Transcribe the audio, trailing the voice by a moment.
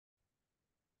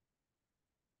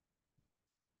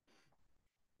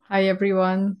Hi,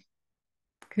 everyone.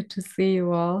 Good to see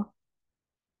you all.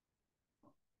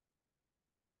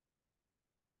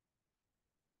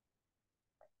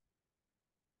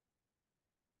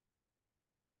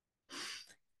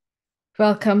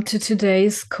 Welcome to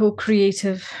today's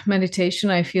co-creative meditation.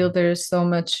 I feel there's so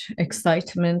much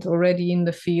excitement already in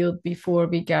the field before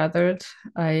we gathered.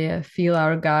 I feel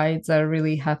our guides are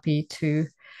really happy to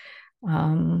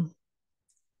um,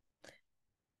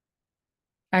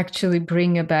 actually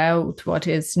bring about what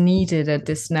is needed at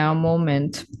this now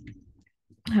moment.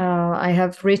 I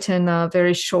have written a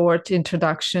very short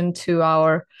introduction to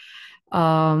our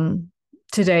um,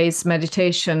 today's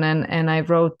meditation, and I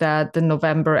wrote that the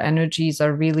November energies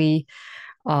are really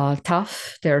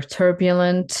tough. They're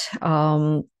turbulent.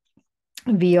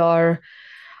 We are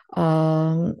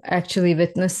actually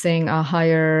witnessing a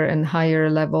higher and higher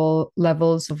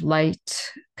levels of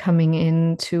light coming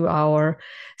into our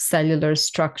cellular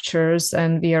structures,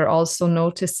 and we are also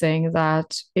noticing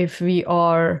that if we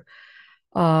are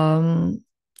um,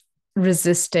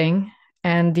 resisting,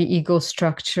 and the ego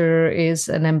structure is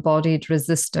an embodied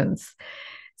resistance.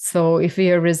 So if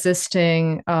we are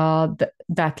resisting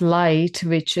that light,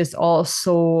 which is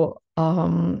also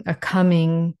a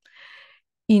coming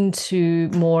into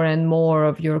more and more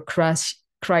of your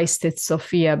Christed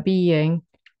Sophia being,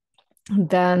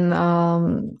 then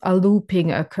a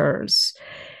looping occurs.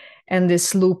 And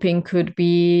this looping could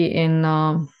be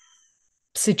in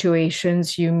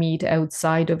situations you meet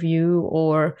outside of you,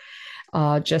 or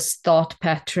just thought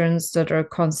patterns that are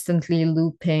constantly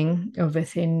looping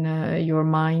within your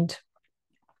mind.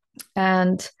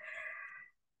 And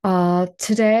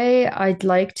today I'd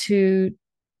like to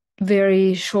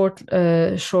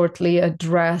shortly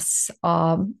address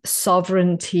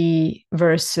sovereignty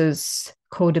versus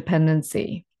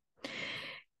codependency.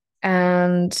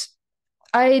 And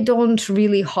I don't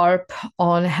really harp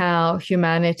on how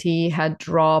humanity had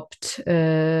dropped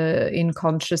in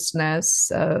consciousness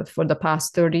for the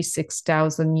past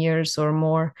 36,000 years or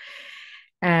more.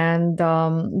 And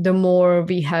the more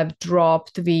we have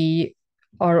dropped, we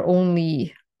are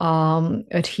only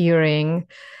adhering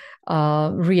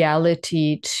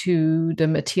reality to the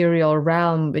material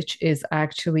realm, which is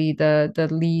actually the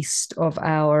least of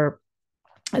our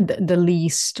the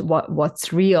least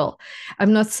what's real.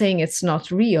 I'm not saying it's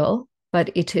not real, but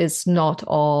it is not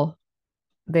all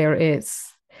there is.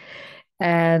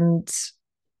 And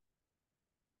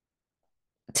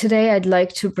today I'd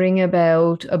like to bring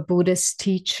about a Buddhist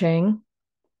teaching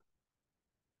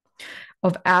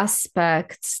of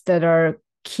aspects that are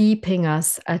keeping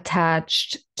us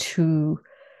attached to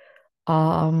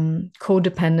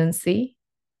codependency,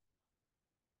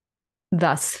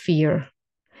 thus fear,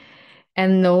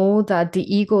 and know that the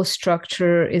ego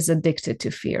structure is addicted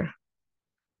to fear.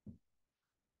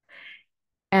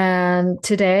 And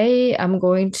today I'm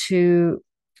going to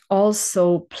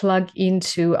also plug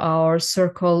into our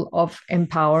circle of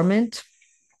empowerment.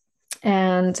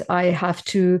 And I have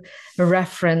to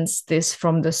reference this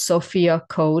from the Sophia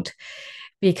Code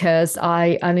because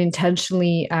I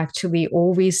unintentionally actually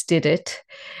always did it.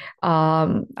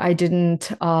 I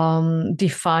didn't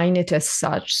define it as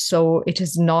such. So it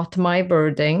is not my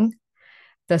wording,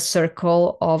 the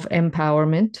circle of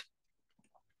empowerment.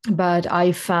 But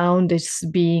I found it's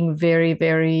being very,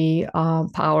 very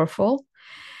powerful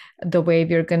the way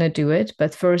we're going to do it.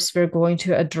 But first, we're going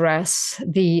to address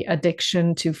the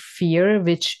addiction to fear,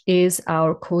 which is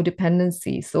our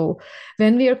codependency. So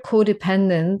when we are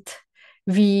codependent,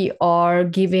 we are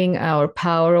giving our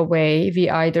power away. We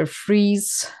either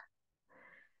freeze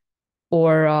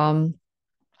or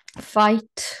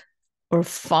fight or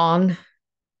fawn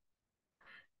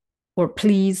or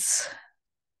please.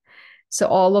 So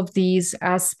all of these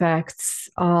aspects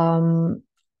are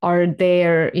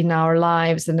there in our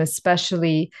lives, and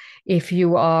especially if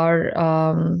you are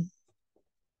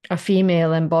a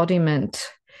female embodiment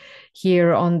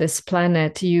here on this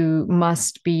planet, you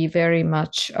must be very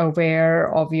much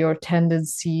aware of your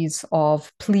tendencies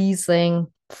of pleasing,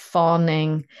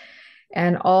 fawning,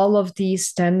 and all of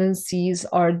these tendencies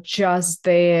are just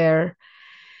there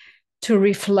to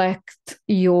reflect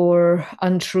your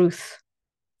untruth,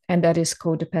 and that is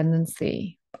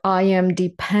codependency. I am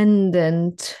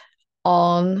dependent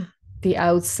on the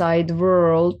outside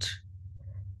world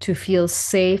to feel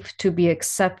safe, to be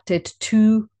accepted,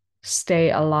 to stay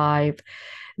alive.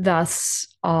 Thus,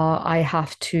 I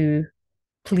have to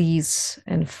please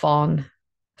and fawn.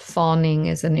 Fawning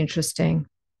is an interesting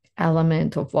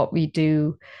element of what we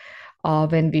do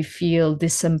when we feel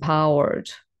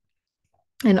disempowered.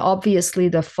 And obviously,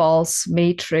 the false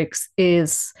matrix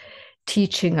is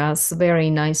teaching us very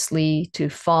nicely to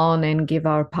fawn and give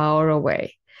our power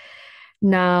away.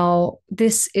 Now,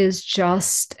 this is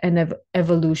just an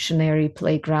evolutionary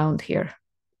playground here.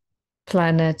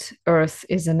 Planet Earth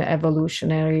is an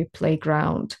evolutionary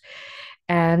playground,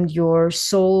 and your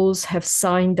souls have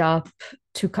signed up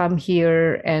to come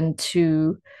here and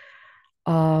to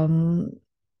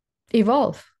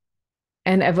evolve.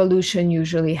 And evolution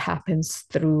usually happens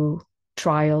through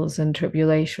trials and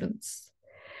tribulations.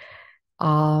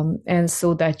 And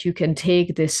so that you can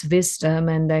take this wisdom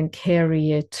and then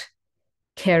carry it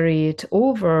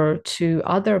over to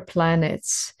other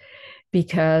planets,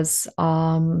 because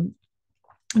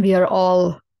we are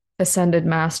all ascended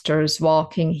masters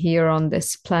walking here on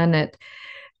this planet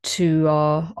to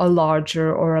a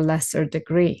larger or a lesser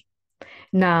degree.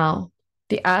 Now,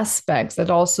 the aspects that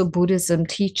also Buddhism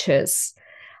teaches,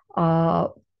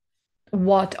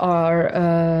 what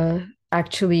are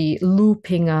actually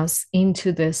looping us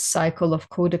into this cycle of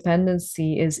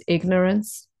codependency, is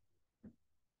ignorance.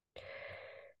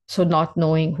 So, not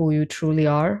knowing who you truly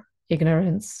are,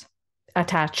 ignorance,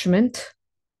 attachment,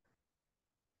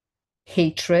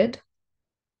 hatred,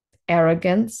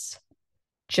 arrogance,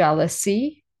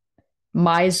 jealousy,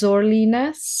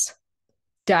 miserliness,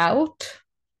 doubt,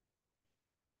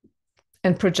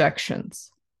 and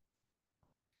projections.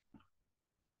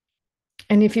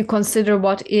 And if you consider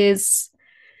what is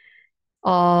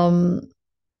an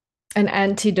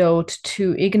antidote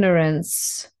to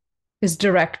ignorance, is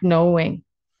direct knowing.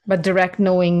 But direct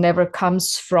knowing never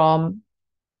comes from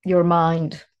your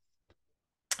mind.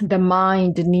 The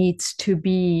mind needs to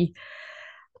be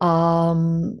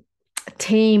tamed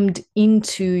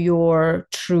into your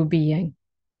true being.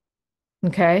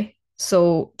 Okay?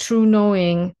 So true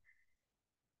knowing,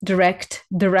 direct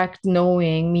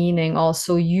knowing, meaning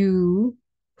also you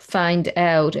find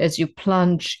out as you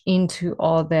plunge into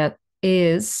all that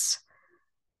is,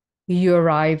 you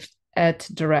arrive at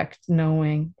direct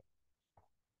knowing.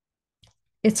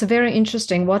 It's very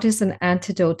interesting. What is an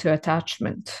antidote to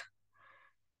attachment?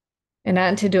 An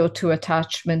antidote to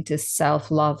attachment is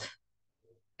self-love.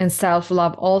 And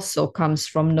self-love also comes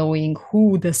from knowing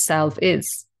who the self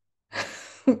is.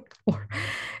 Or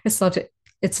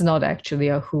it's not actually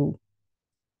a who.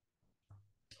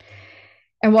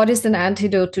 And what is an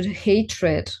antidote to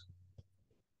hatred?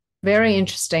 Very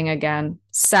interesting again.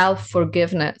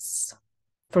 Self-forgiveness.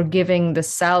 Forgiving the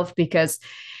self, because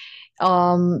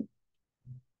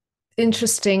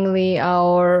interestingly,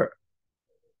 our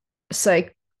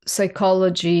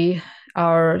psychology,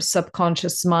 our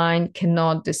subconscious mind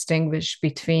cannot distinguish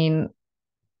between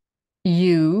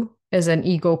you as an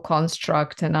ego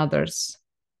construct and others.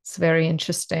 It's very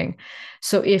interesting.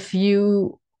 So if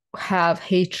you have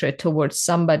hatred towards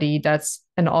somebody, that's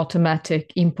an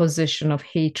automatic imposition of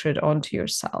hatred onto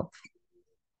yourself.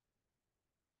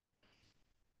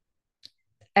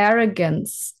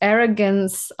 Arrogance.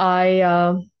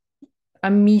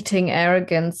 I'm meeting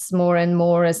arrogance more and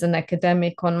more as an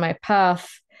academic on my path,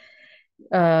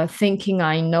 thinking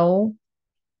I know,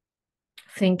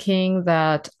 thinking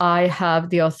that I have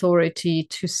the authority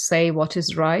to say what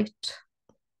is right.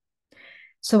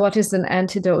 So, what is an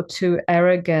antidote to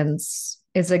arrogance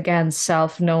is again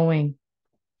self-knowing.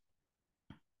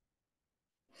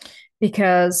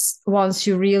 Because once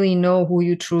you really know who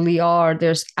you truly are,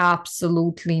 there's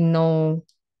absolutely no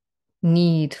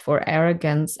need for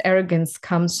arrogance. Arrogance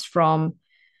comes from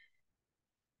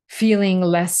feeling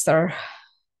lesser,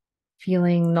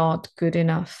 feeling not good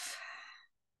enough.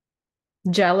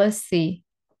 Jealousy.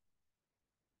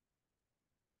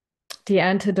 The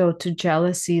antidote to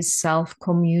jealousy is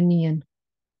self-communion,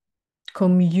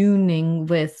 communing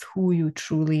with who you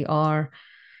truly are.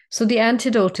 So the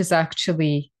antidote is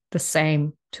actually the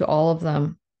same to all of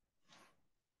them.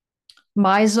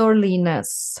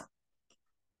 Miserliness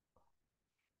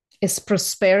is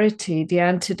prosperity. The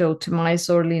antidote to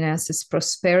miserliness is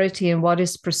prosperity. And what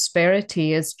is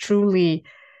prosperity? Is truly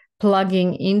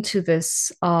plugging into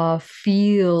this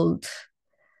field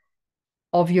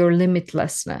of your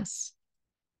limitlessness.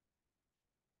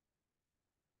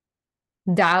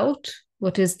 Doubt.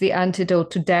 What is the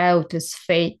antidote to doubt? Is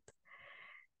faith.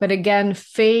 But again,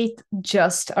 faith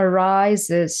just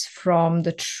arises from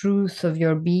the truth of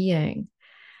your being,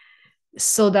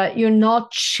 so that you're not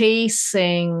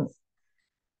chasing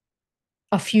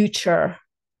a future.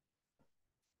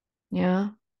 Yeah.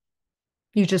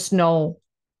 You just know.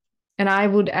 And I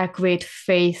would equate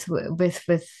faith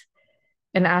with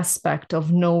an aspect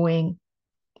of knowing,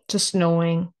 just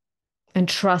knowing and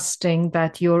trusting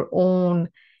that your own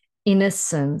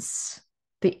innocence,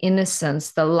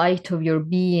 the light of your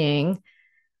being,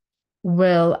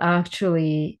 will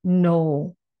actually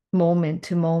know moment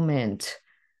to moment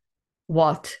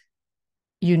what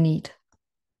you need.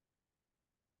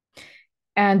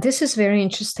 And this is very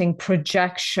interesting.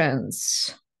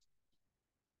 Projections.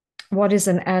 What is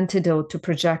an antidote to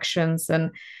projections?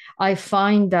 And I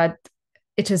find that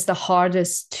it is the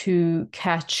hardest to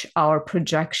catch our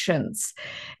projections.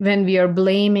 When we are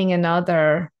blaming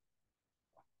another,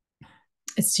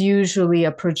 it's usually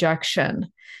a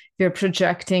projection. We're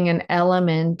projecting an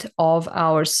element of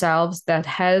ourselves that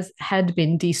had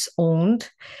been disowned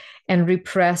and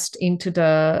repressed into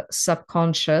the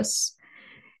subconscious.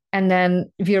 And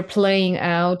then we're playing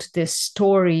out this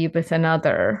story with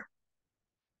another.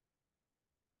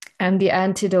 And the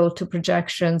antidote to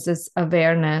projections is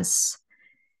awareness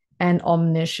and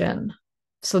omniscience.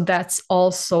 So that's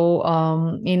also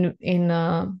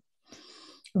in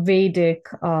Vedic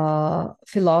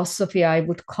philosophy, I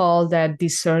would call that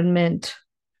discernment.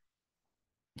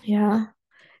 Yeah,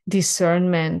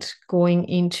 discernment, going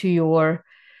into your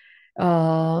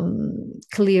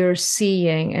clear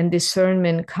seeing, and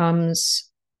discernment comes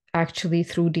actually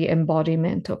through the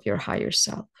embodiment of your higher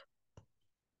self.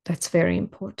 That's very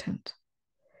important.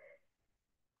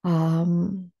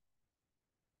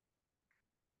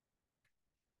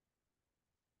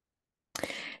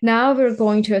 Now we're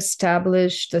going to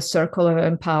establish the circle of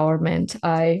empowerment.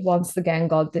 I once again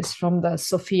got this from the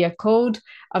Sophia Code.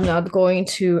 I'm not going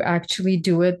to actually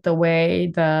do it the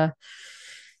way the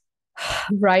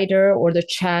writer or the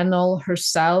channel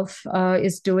herself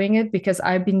is doing it, because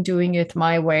I've been doing it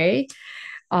my way.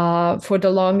 For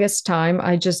the longest time,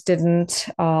 I just didn't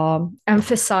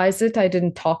emphasize it. I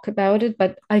didn't talk about it,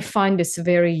 but I find this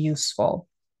very useful.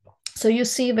 So you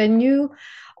see, when you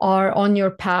are on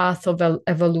your path of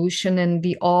evolution, and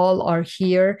we all are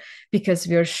here because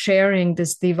we're sharing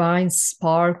this divine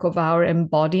spark of our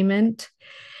embodiment.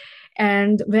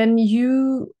 And when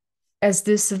you, as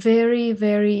this very,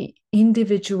 very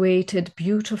individuated,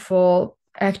 beautiful,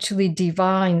 actually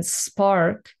divine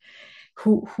spark,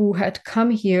 who had come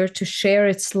here to share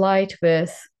its light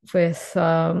with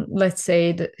let's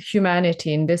say the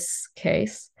humanity in this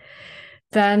case,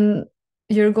 then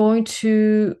you're going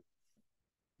to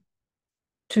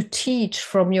teach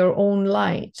from your own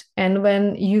light. And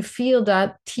when you feel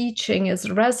that teaching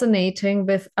is resonating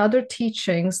with other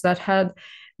teachings that had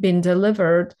been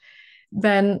delivered,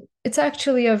 then it's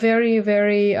actually a very,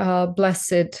 very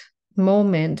blessed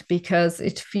moment, because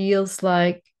it feels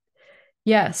like,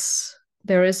 yes,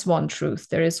 there is one truth,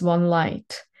 there is one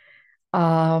light.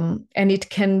 And it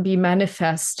can be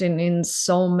manifest in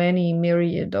so many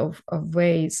myriad of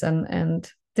ways.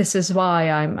 And this is why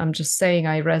I'm just saying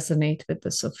I resonate with the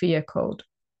Sophia Code.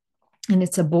 And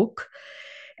it's a book,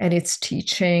 and it's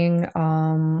teaching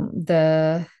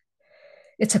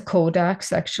it's a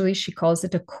codex, actually. She calls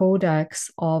it a codex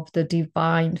of the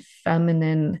divine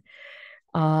feminine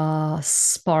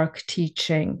spark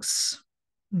teachings.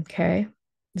 Okay.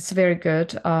 It's very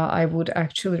good. I would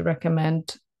actually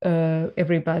recommend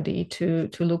everybody to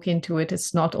look into it.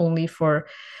 It's not only for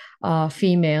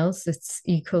females; it's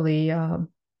equally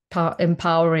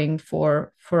empowering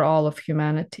for all of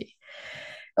humanity.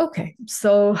 Okay,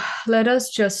 so let us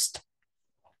just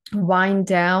wind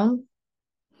down.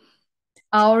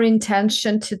 Our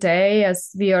intention today,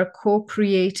 as we are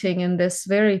co-creating in this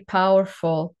very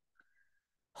powerful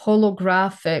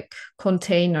holographic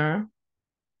container,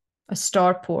 a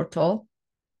star portal,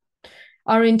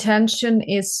 our intention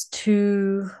is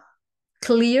to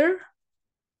clear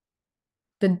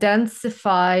the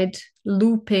densified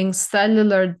looping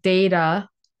cellular data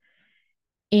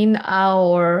in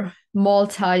our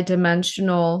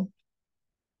multidimensional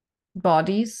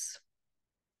bodies.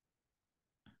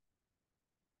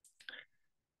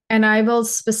 And I will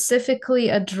specifically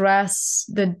address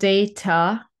the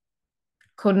data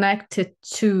connected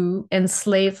to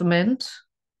enslavement,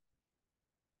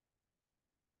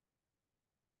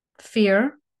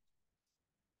 fear,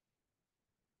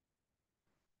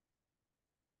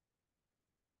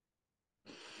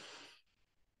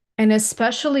 and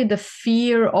especially the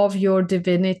fear of your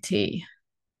divinity,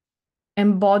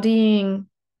 embodying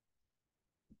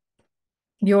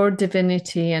your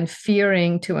divinity and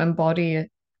fearing to embody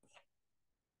it.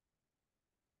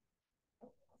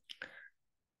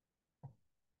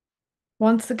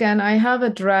 Once again, I have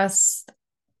addressed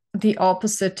the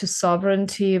opposite to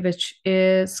sovereignty, which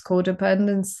is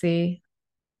codependency.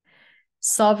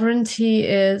 Sovereignty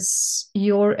is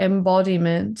your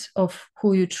embodiment of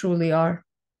who you truly are.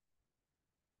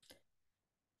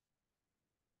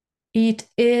 It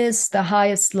is the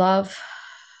highest love.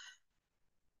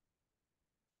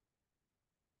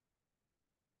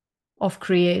 of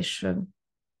creation,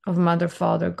 of Mother,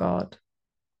 Father, God.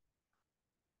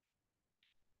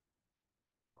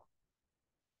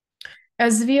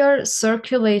 As we are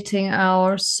circulating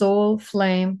our soul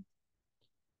flame,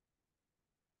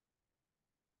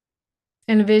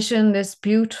 envision this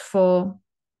beautiful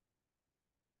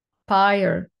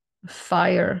fire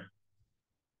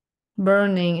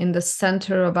burning in the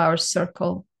center of our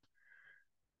circle.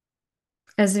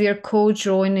 As we are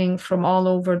co-joining from all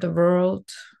over the world,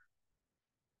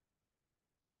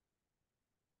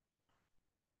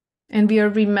 and we are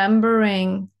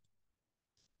remembering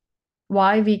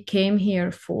why we came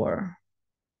here for.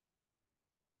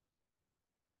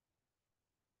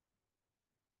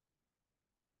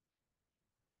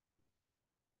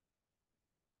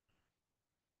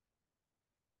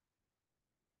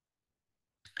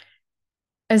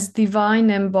 As divine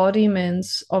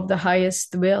embodiments of the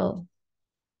highest will.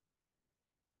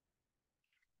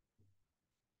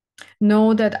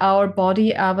 Know that our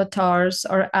body avatars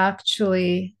are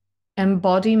actually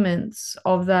embodiments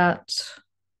of that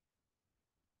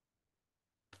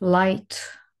light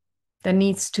that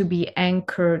needs to be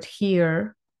anchored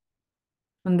here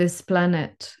on this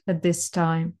planet at this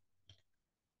time.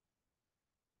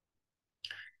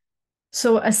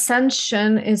 So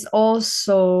ascension is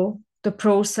also the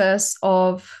process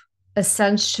of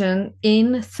ascension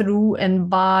in, through, and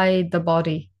by the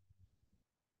body.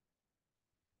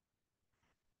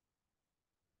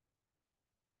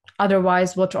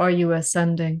 Otherwise, what are you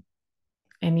ascending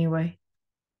anyway?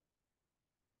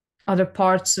 Other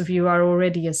parts of you are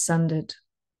already ascended.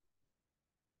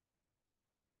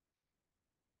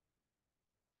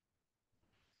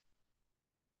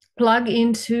 Plug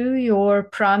into your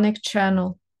pranic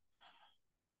channel.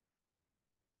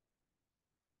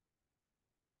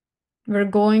 We're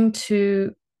going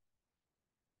to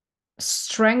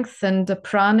strengthen the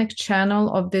pranic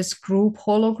channel of this group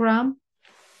hologram.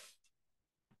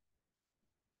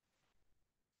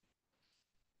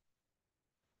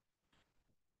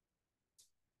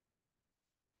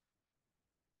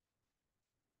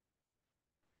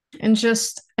 And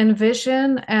just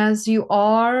envision as you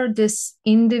are this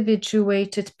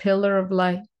individuated pillar of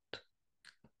light.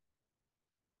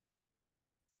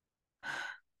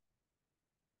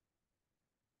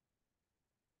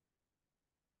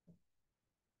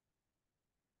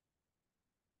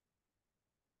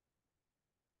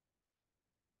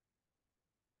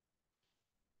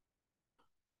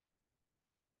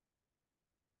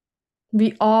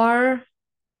 We are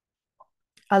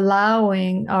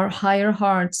allowing our higher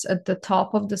hearts at the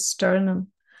top of the sternum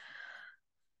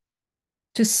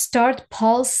to start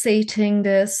pulsating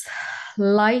this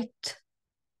light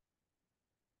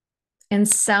and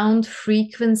sound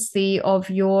frequency of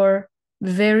your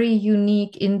very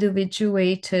unique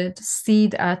individuated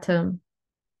seed atom.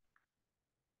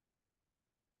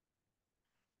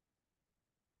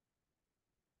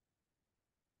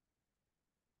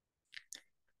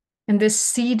 And this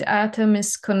seed atom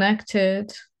is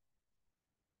connected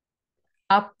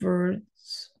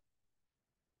upwards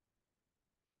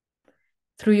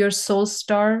through your soul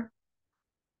star,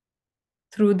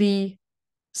 through the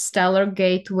stellar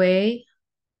gateway,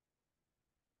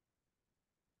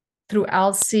 through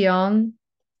Alcyon,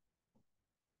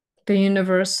 the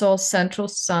universal central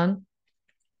sun,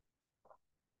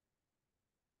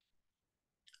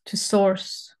 to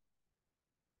source.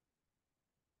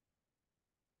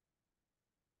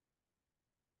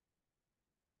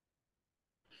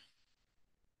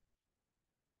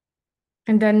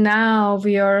 And then now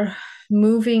we are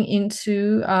moving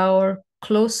into our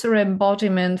closer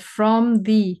embodiment from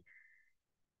the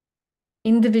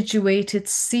individuated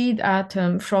seed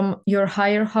atom from your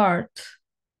higher heart,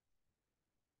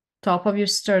 top of your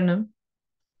sternum.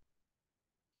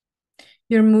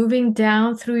 You're moving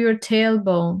down through your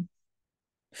tailbone,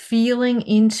 feeling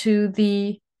into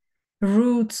the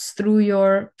roots through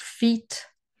your feet,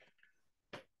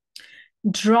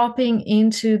 dropping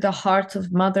into the heart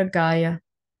of Mother Gaia,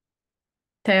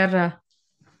 Terra.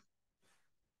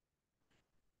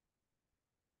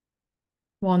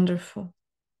 Wonderful.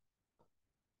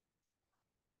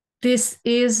 This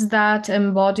is that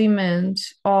embodiment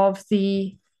of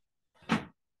the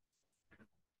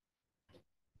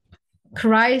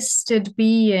Christed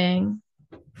being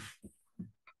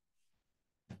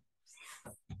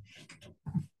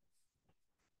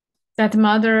that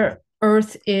Mother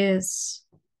Earth is.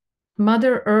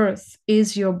 Mother Earth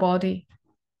is your body.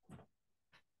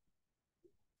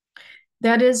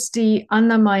 That is the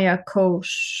Annamaya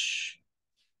Kosh,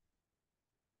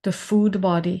 the food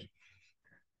body.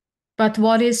 But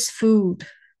what is food?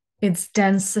 It's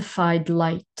densified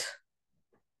light.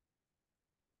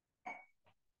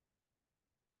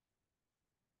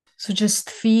 So just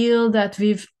feel that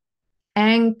we've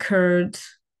anchored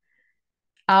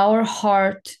our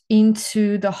heart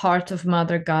into the heart of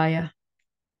Mother Gaia.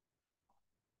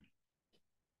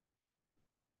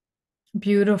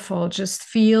 Beautiful. Just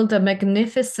feel the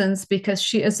magnificence because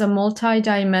she is a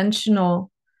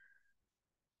multi-dimensional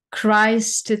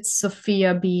Christed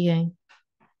Sophia being.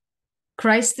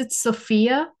 Christed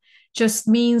Sophia just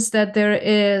means that there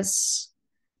is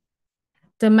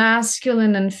the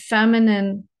masculine and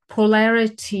feminine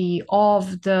polarity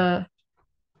of the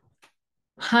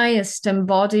highest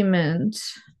embodiment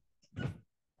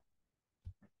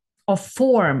of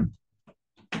form.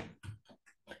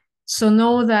 So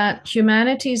know that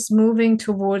humanity is moving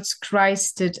towards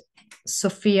Christed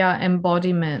Sophia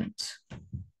embodiment.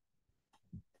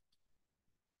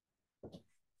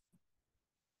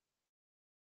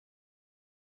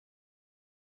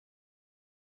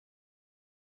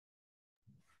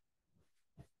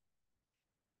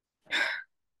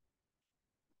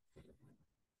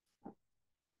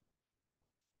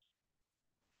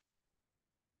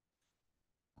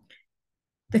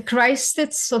 The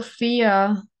Christed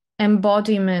Sophia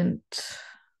embodiment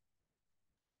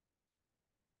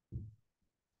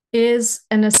is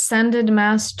an ascended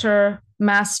master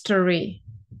mastery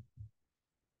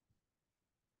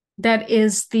that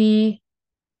is the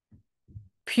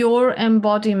pure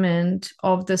embodiment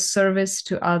of the service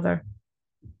to other.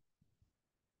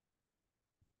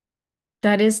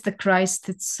 That is the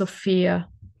Christed Sophia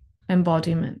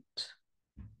embodiment.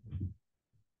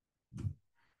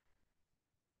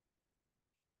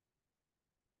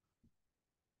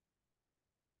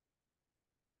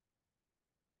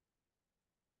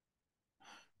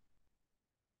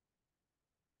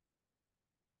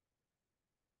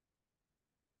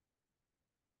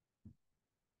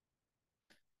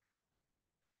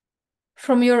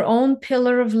 From your own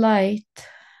pillar of light,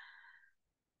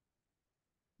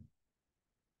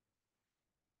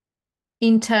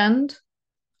 intend,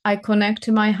 I connect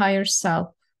to my higher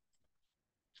self.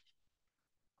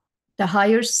 The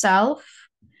higher self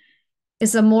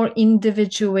is a more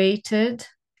individuated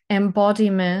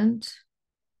embodiment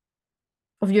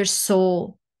of your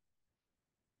soul.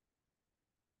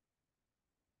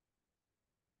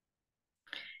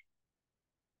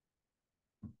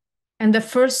 And the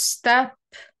first step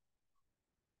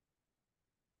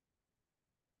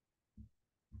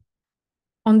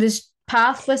on this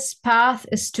pathless path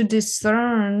is to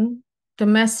discern the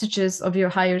messages of your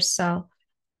higher self.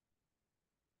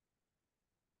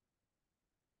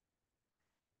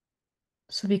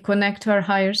 So we connect to our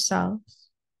higher selves.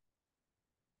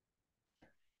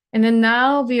 And then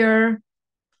now we are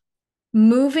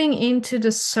moving into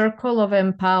the circle of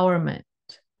empowerment.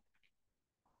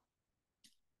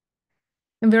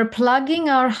 And we're plugging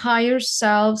our higher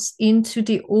selves into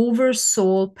the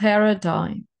oversoul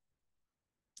paradigm.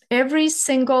 Every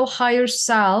single higher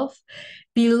self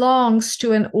belongs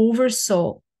to an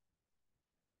oversoul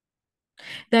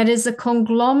that is a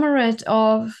conglomerate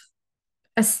of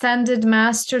ascended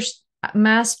masters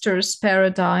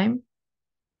paradigm,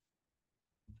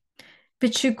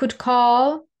 which you could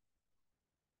call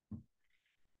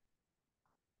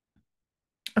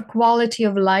a quality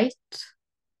of light,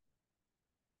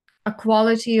 a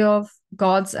quality of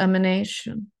God's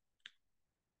emanation,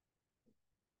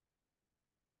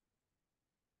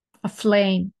 a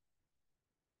flame.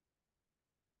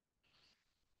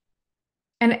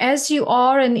 And as you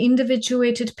are an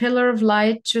individuated pillar of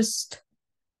light, just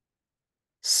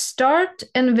start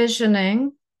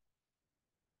envisioning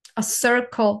a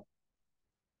circle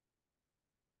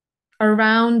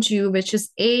around you, which is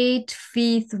 8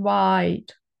 feet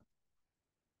wide,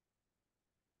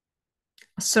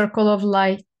 a circle of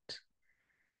light.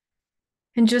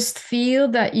 And just feel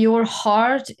that your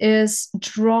heart is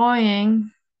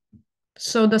drawing,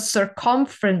 so the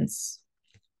circumference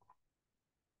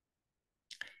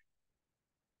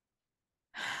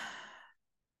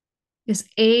is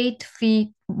 8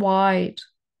 feet wide.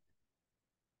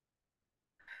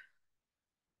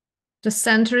 The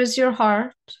center is your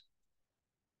heart,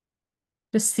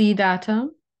 the seed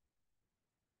atom.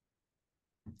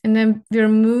 And then we're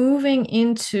moving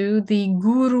into the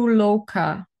Guru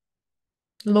Loka.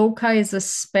 Loka is a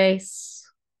space.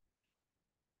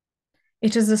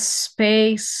 It is a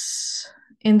space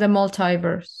in the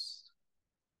multiverse,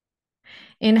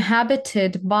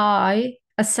 inhabited by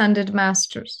ascended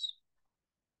masters.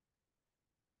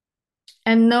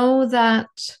 And know that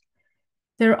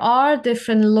there are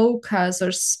different lokas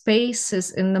or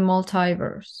spaces in the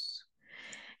multiverse.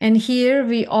 And here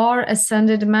we are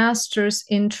ascended masters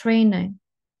in training.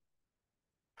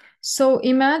 So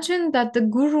imagine that the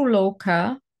Guru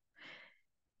Loka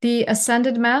The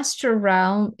Ascended Master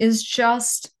realm is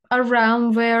just a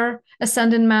realm where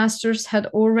Ascended Masters had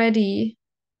already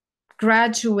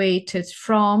graduated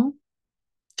from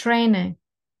training.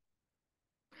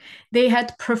 They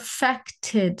had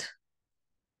perfected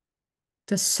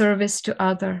the service to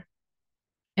other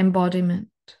embodiment.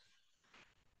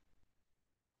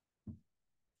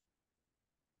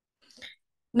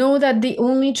 Know that the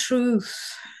only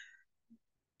truth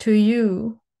to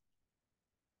you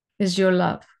is your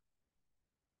love.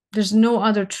 There's no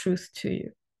other truth to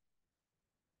you.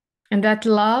 And that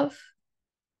love,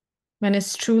 when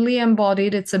it's truly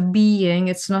embodied, it's a being,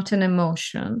 it's not an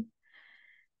emotion,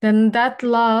 then that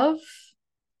love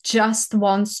just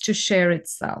wants to share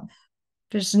itself.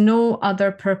 There's no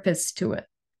other purpose to it.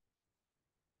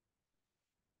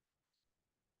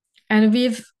 And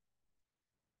we've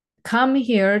come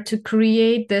here to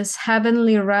create this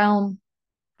heavenly realm,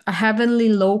 a heavenly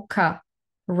loka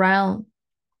realm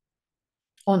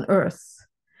on earth.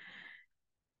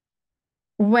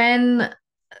 When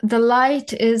the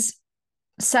light is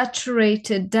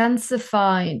saturated,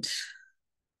 densified,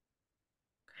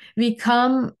 we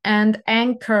come and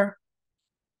anchor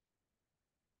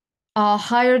a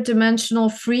higher dimensional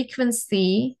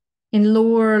frequency in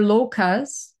lower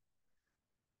lokas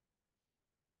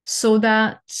so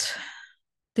that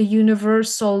the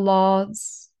universal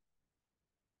laws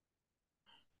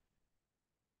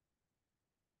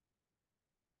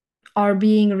are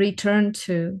being returned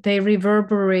to. They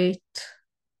reverberate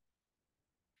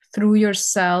through your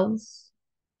cells,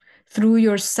 through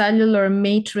your cellular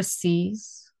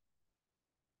matrices,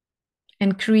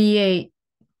 and create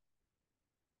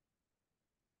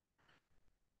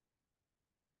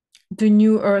the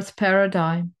new earth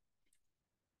paradigm.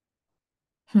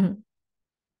 And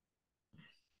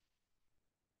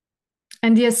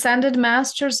the Ascended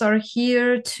Masters are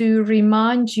here to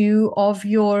remind you of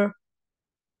your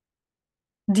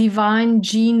divine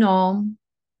genome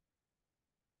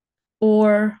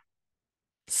or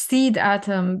seed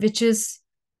atom, which is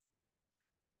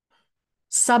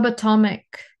subatomic,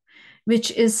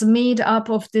 which is made up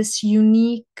of this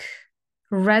unique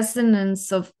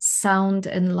resonance of sound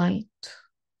and light.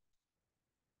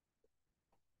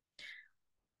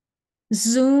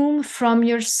 Zoom from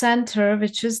your center,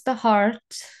 which is the heart,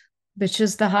 which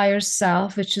is the higher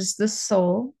self, which is the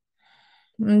soul.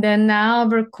 And then now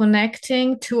we're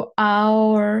connecting to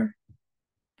our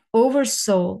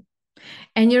oversoul.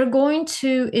 And you're going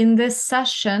to, in this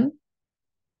session,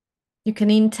 you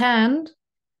can intend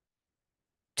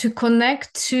to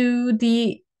connect to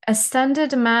the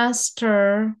Ascended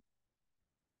Master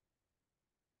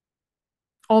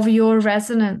of your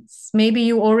resonance. Maybe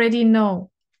you already know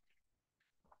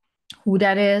who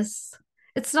that is.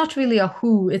 It's not really a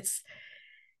who, it's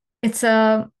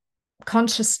a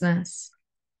consciousness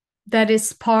that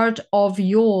is part of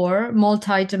your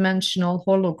multidimensional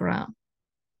hologram.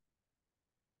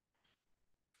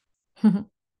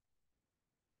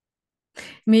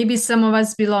 Maybe some of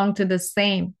us belong to the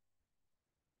same.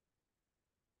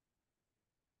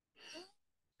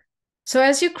 So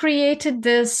as you created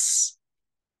this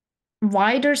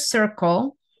wider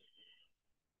circle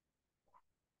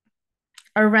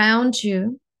around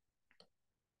you,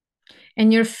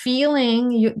 and you're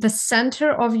feeling the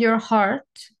center of your heart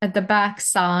at the back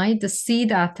side, the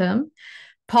seed atom,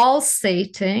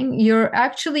 pulsating, you're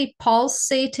actually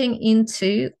pulsating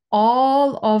into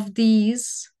all of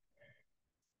these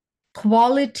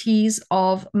qualities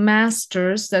of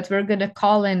masters that we're going to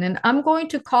call in. And I'm going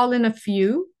to call in a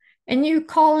few, and you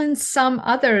call in some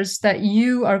others that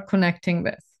you are connecting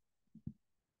with.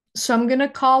 So I'm going to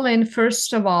call in,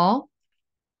 first of all,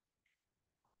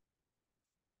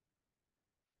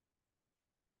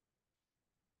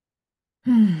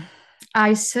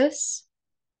 Isis.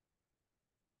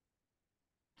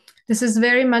 This is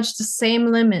very much the same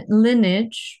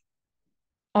lineage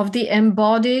of the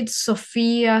embodied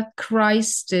Sophia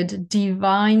Christed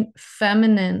divine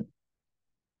feminine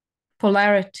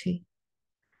polarity.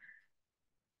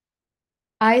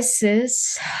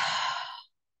 Isis,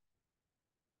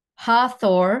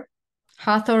 Hathor.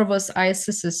 Hathor was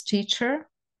Isis's teacher.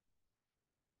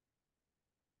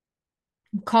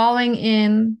 Calling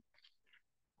in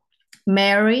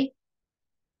Mary,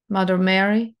 Mother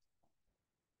Mary,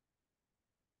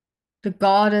 the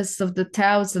goddess of the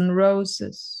thousand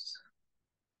roses.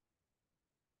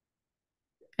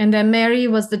 And then Mary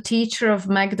was the teacher of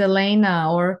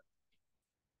Magdalena, or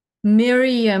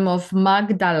Miriam of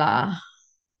Magdala.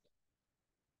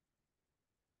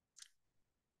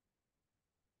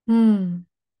 We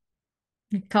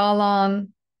call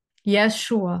on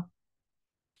Yeshua,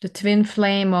 the twin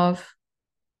flame of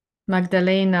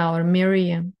Magdalena or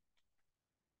Miriam.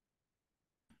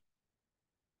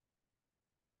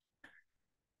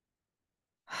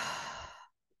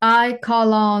 I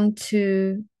call on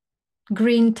to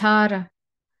green Tara.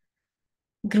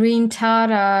 Green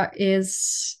Tara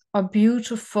is a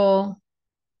beautiful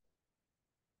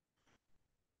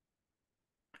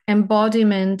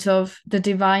embodiment of the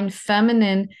divine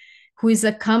feminine who is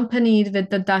accompanied with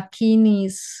the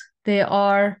Dakinis. They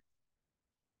are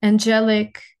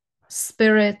angelic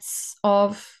spirits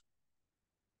of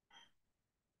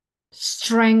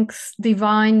strength,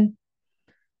 divine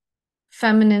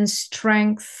feminine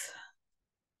strength,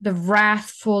 the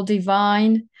wrathful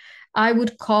divine. I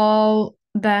would call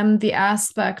them the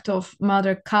aspect of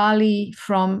Mother Kali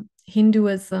from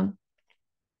Hinduism.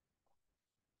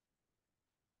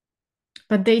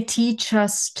 But they teach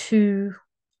us to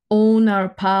own our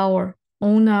power,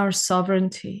 own our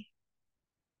sovereignty.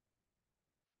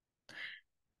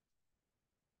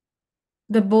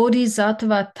 The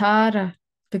Bodhisattva Tara,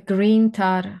 the green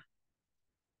Tara,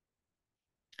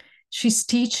 she's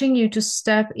teaching you to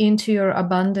step into your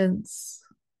abundance,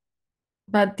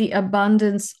 but the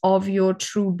abundance of your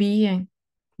true being,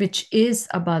 which is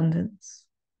abundance.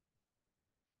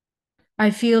 I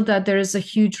feel that there is a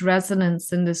huge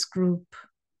resonance in this group.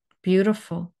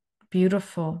 Beautiful,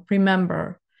 beautiful.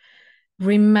 Remember.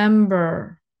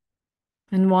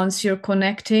 And once you're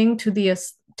connecting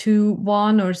to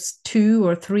one or two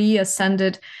or three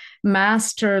ascended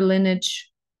master lineage,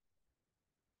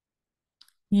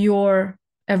 your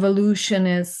evolution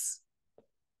is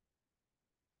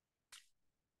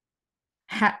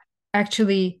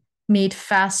actually made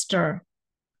faster,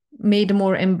 made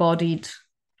more embodied.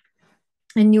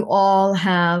 And you all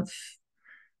have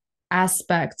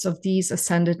aspects of these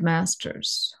ascended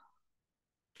masters.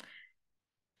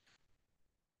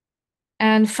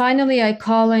 And finally, I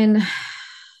call in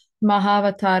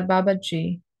Mahavatar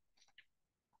Babaji,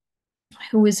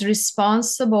 who is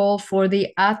responsible for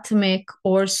the atomic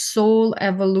or soul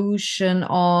evolution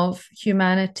of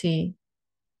humanity.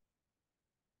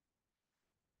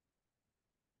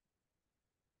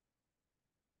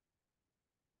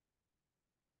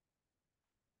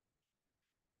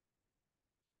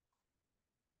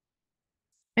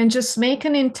 And just make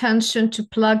an intention to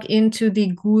plug into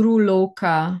the Guru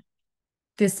Loka.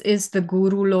 This is the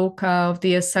Guru Loka of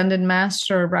the Ascended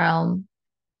Master realm.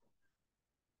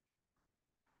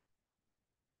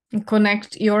 And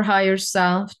connect your higher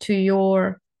self to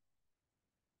your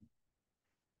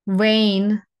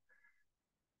vein.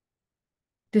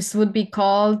 This would be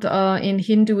called in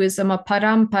Hinduism a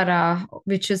parampara,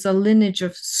 which is a lineage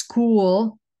of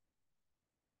school.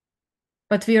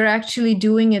 But we are actually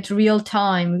doing it real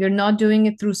time. We're not doing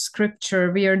it through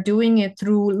scripture. We are doing it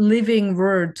through living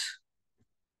word.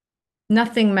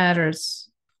 Nothing matters.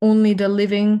 Only the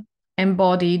living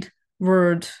embodied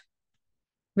word,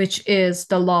 which is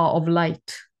the law of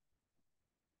light.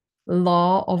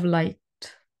 Law of light.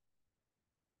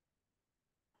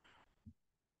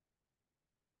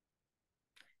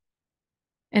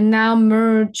 And now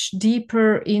merge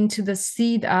deeper into the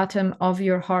seed atom of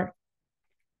your heart.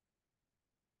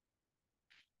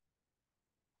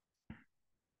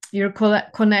 You're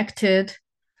connected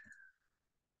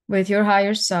with your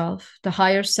higher self. The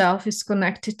higher self is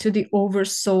connected to the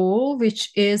oversoul,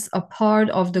 which is a part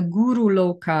of the Guru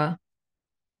Loka.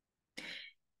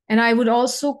 And I would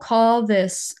also call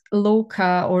this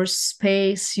Loka or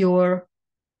space your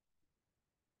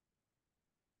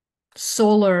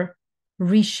solar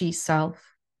Rishi self.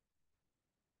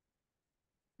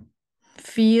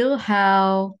 Feel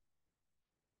how,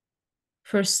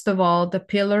 first of all, the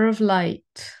pillar of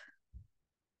light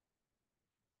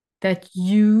that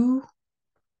you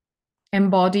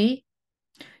embody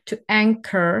to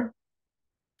anchor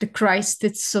the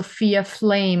Christed Sophia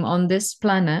flame on this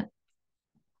planet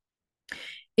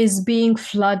is being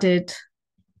flooded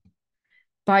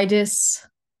by this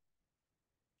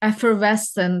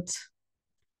effervescent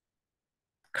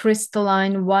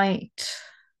crystalline white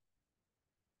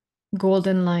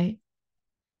golden light.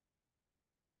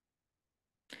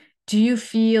 Do you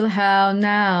feel how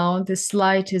now this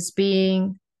light is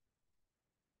being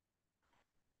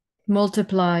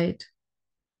multiplied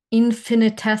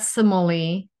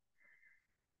infinitesimally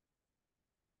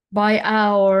by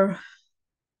our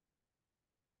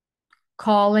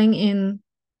calling in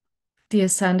the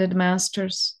Ascended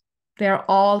Masters? They're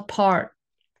all part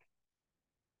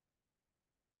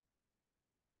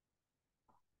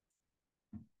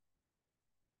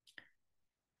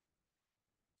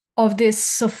of this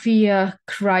Sophia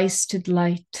Christed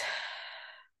light.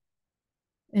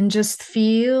 And just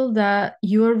feel that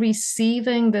you're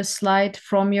receiving this light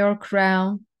from your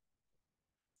crown.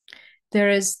 There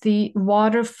is the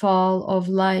waterfall of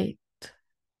light,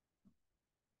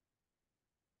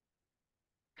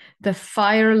 the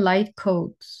fire light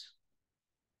codes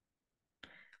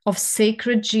of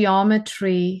sacred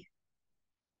geometry,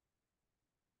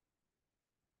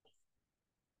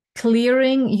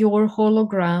 clearing your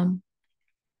hologram,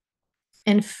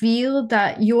 and feel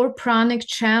that your pranic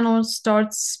channel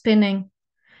starts spinning.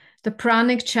 The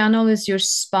pranic channel is your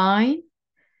spine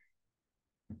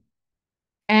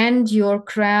and your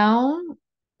crown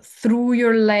through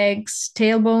your legs,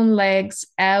 tailbone legs,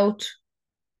 out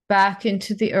back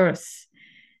into the earth.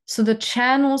 So the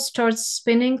channel starts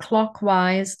spinning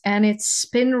clockwise, and its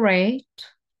spin rate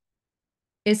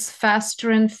is faster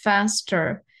and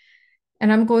faster.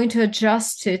 And I'm going to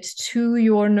adjust it to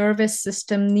your nervous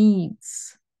system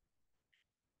needs.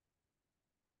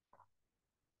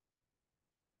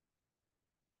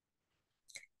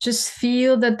 Just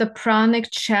feel that the pranic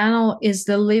channel is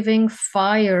the living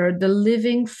fire, the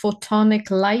living photonic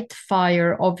light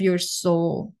fire of your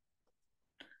soul.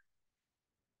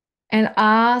 And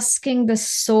asking the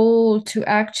soul to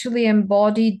actually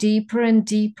embody deeper and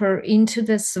deeper into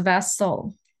this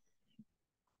vessel.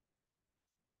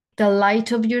 The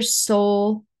light of your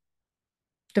soul,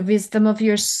 the wisdom of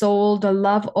your soul, the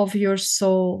love of your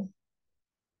soul,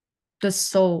 the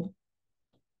soul.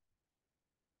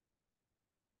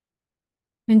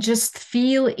 And just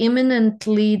feel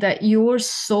imminently that your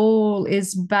soul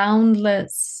is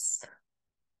boundless.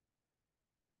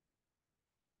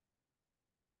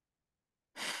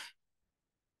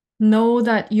 Know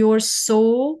that your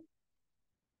soul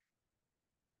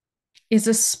is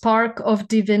a spark of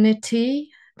divinity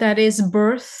that is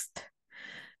birthed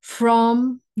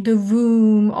from the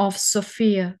womb of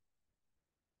Sophia,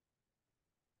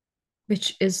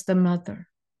 which is the mother.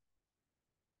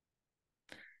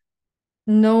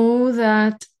 Know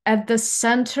that at the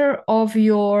center of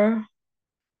your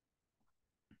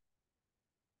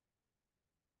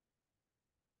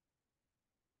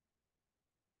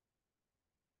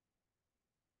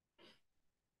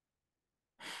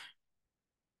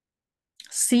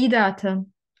seed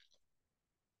atom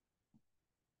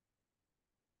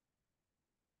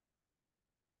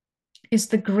is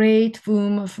the great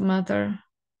womb of mother,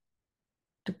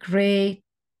 the great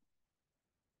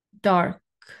dark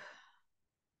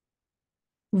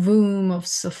womb of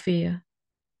Sophia.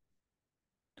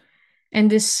 And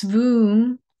this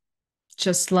womb,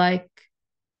 just like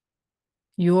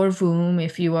your womb,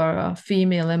 if you are a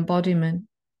female embodiment,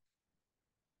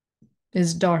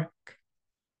 is dark.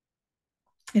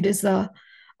 It is a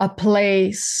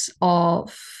place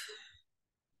of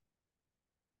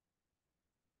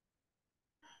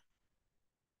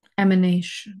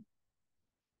emanation.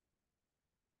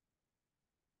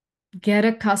 Get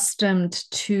accustomed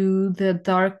to the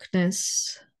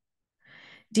darkness,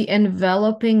 the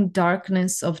enveloping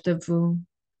darkness of the womb.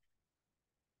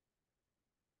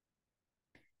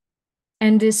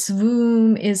 And this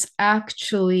womb is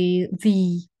actually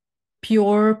the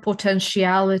pure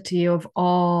potentiality of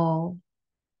all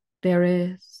there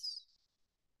is.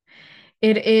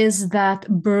 It is that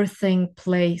birthing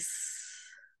place.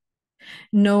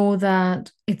 Know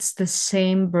that it's the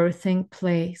same birthing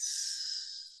place.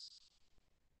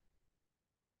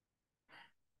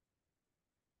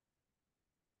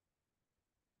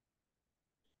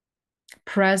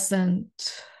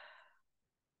 Present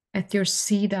at your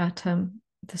seed atom,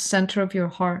 the center of your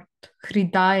heart,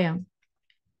 Hridayam.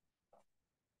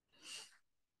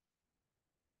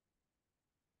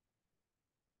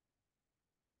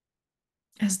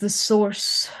 As the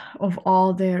source of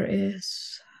all there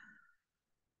is.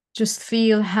 Just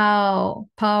feel how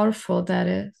powerful that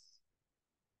is.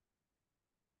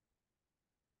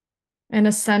 And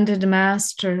ascended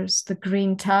masters, the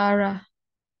green Tara,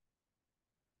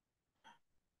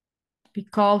 we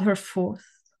call her forth.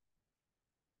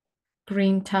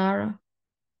 Green Tara,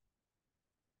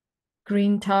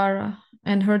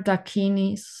 and her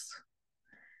Dakinis,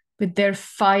 with their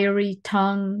fiery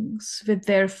tongues, with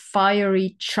their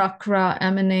fiery chakra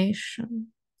emanations.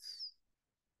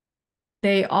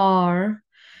 They are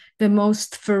the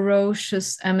most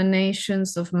ferocious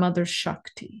emanations of Mother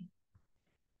Shakti.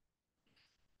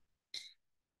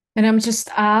 And I'm just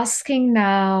asking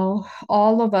now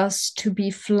all of us to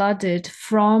be flooded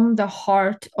from the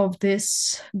heart of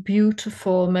this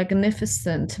beautiful,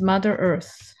 magnificent Mother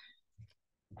Earth.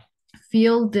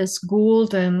 Feel this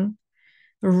golden,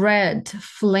 red,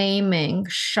 flaming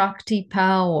Shakti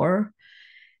power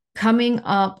coming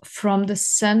up from the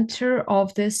center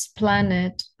of this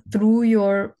planet through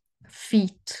your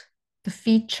feet. The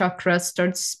feet chakra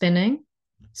starts spinning,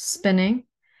 spinning,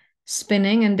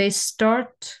 spinning, and they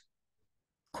start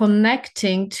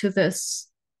connecting to this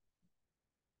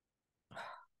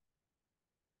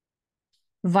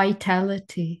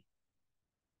vitality,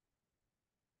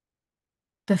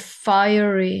 the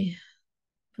fiery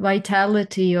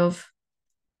vitality of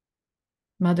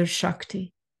Mother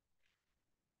Shakti.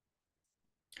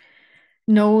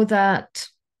 Know that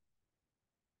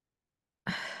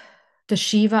the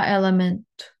Shiva element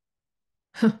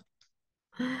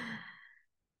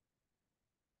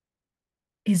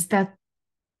is that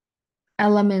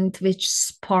element which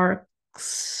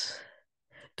sparks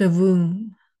the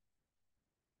womb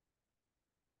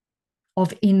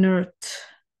of inert,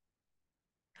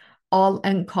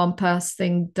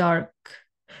 all-encompassing dark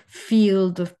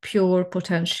field of pure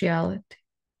potentiality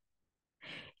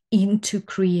into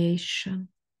creation.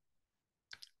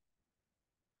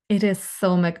 It is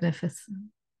so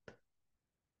magnificent.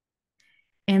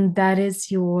 And that is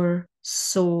your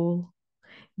soul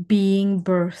being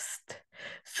birthed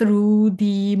through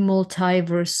the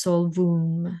multiversal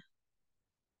womb,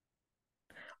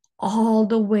 all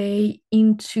the way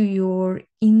into your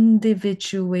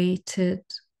individuated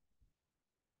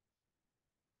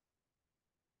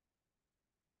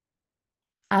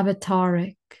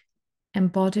avataric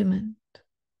embodiment.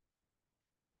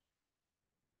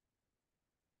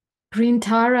 Green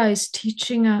Tara is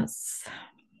teaching us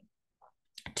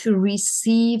to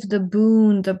receive the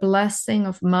boon, the blessing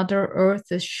of Mother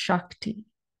Earth's Shakti.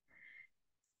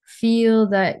 Feel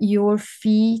that your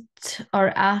feet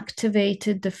are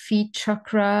activated, the feet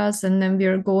chakras, and then we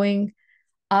are going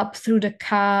up through the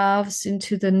calves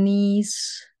into the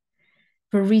knees.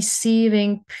 We're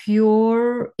receiving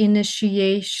pure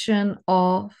initiation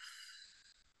of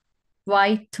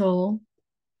vital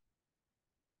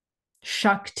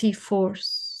Shakti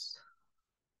force.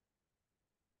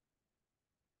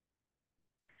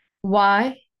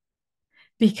 Why?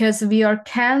 Because we are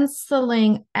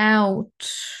canceling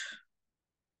out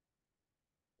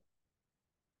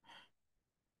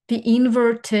the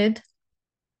inverted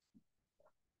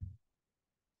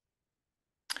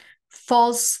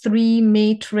false 3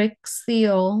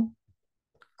 matrixial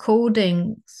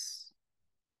codings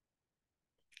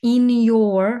in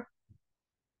your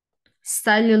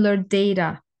cellular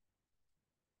data.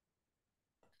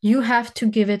 You have to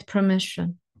give it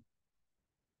permission.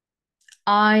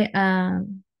 I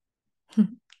am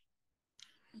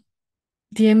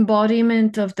the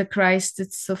embodiment of the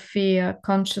Christed Sophia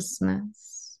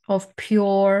consciousness of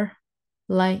pure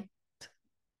light.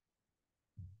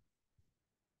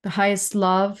 The highest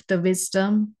love, the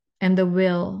wisdom, and the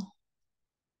will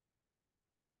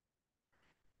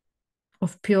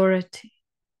of purity.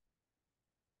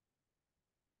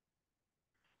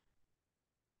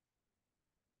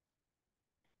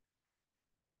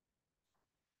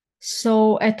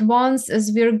 So at once,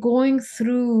 as we're going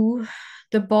through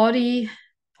the body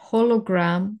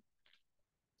hologram,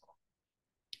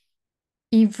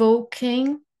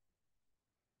 evoking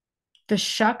the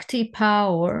Shakti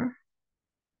power,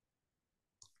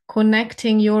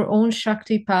 connecting your own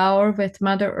Shakti power with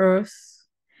Mother Earth,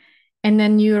 and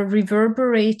then you're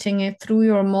reverberating it through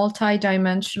your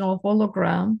multi-dimensional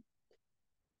hologram,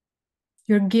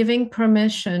 you're giving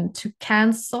permission to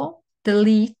cancel,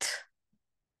 delete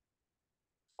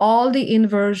all the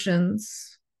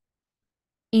inversions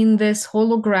in this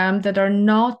hologram that are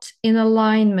not in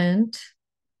alignment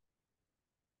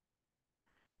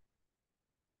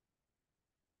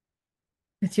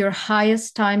with your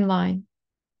highest timeline,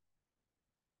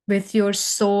 with your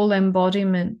soul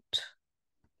embodiment,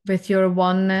 with your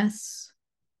oneness,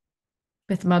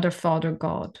 with Mother, Father,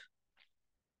 God.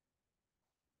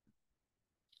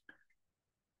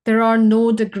 There are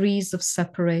no degrees of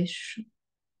separation.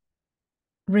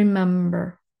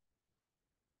 Remember,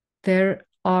 there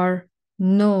are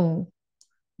no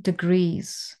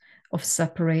degrees of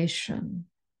separation.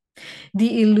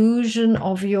 The illusion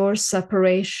of your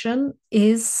separation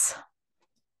is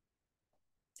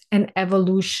an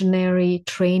evolutionary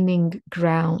training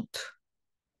ground.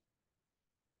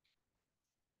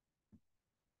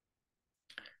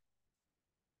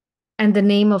 And the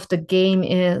name of the game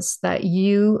is that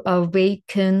you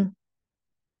awaken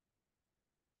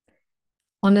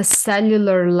on a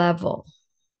cellular level,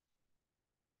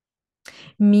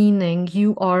 meaning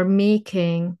you are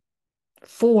making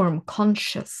form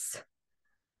conscious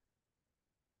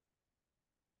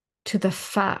to the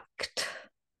fact.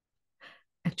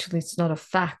 Actually, it's not a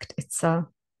fact, it's to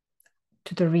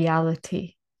the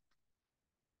reality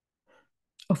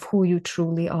of who you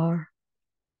truly are.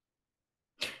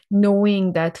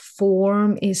 knowing that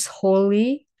form is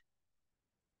holy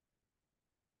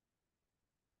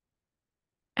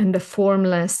and the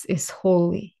formless is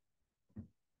holy.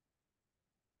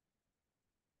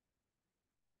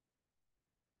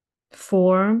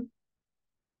 Form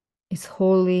is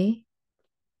holy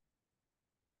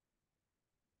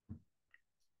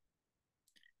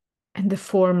and the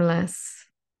formless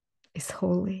is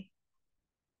holy.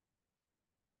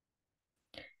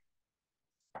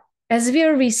 As we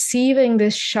are receiving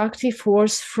this Shakti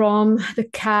force from the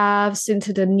calves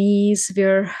into the knees,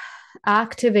 we're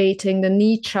activating the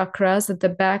knee chakras at the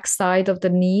back side of the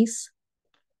knees.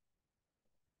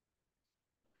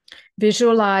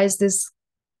 Visualize this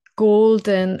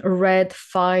golden red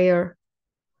fire.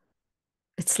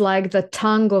 It's like the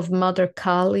tongue of Mother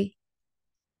Kali.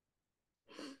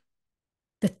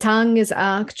 The tongue is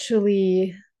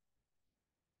actually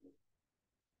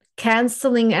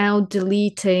canceling out,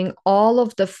 deleting all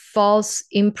of the false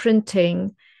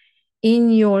imprinting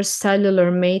in your cellular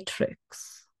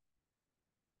matrix.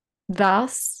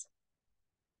 Thus,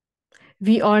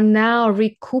 we are now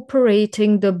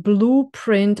recuperating the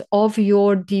blueprint of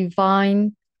your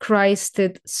divine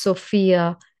Christed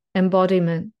Sophia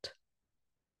embodiment.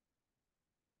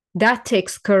 That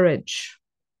takes courage,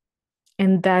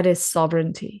 and that is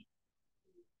sovereignty.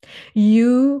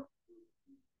 You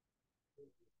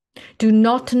do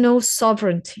not know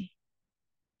sovereignty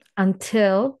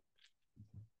until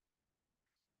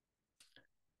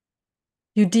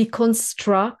you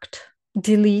deconstruct,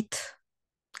 delete,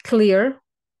 clear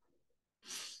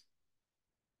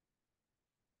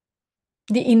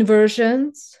the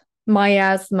inversions,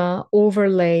 miasma,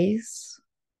 overlays,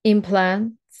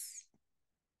 implants,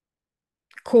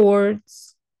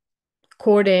 cords,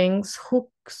 cordings,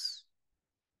 hooks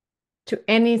to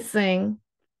anything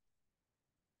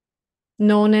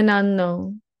known and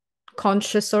unknown,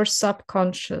 conscious or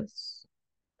subconscious,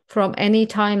 from any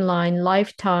timeline,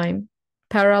 lifetime,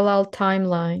 parallel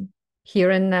timeline,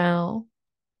 here and now,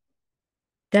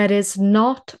 that is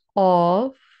not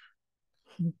of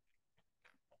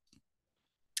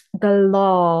the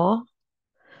law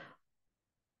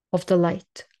of the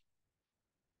light.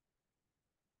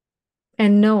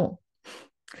 And know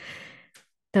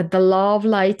that the law of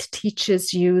light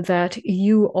teaches you that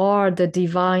you are the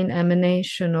divine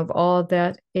emanation of all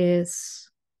that is.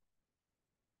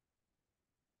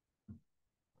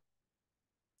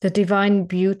 The divine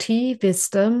beauty,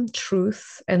 wisdom,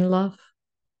 truth, and love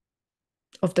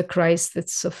of the Christed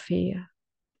Sophia.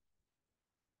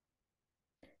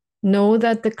 Know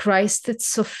that the Christed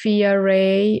Sophia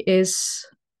ray is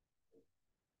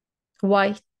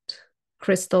white,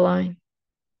 crystalline,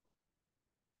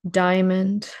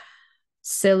 diamond,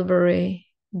 silvery,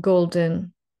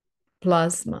 golden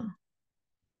plasma.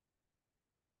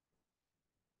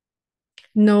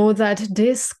 Know that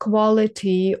this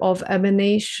quality of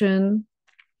emanation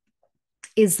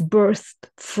is birthed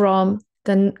from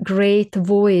the great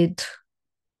void,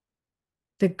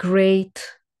 the great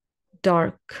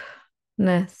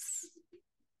darkness,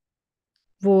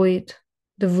 void,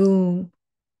 the womb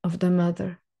of the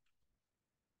mother.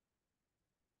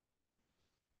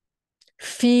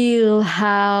 Feel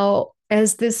how,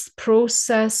 as this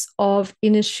process of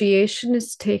initiation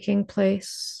is taking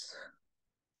place,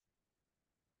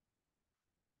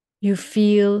 you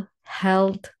feel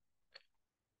held,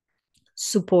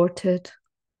 supported,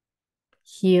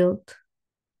 healed,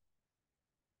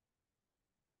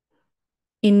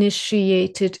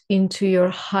 initiated into your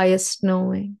highest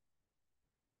knowing.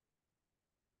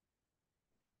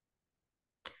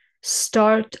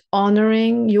 Start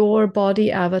honoring your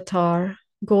body avatar,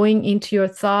 going into your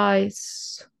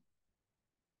thighs,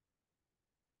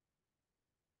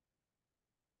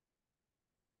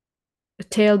 the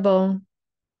tailbone.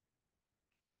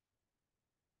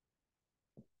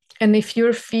 And if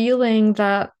you're feeling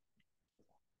that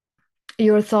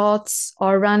your thoughts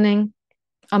are running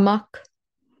amok,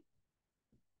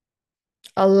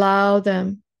 allow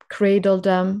them, cradle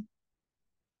them.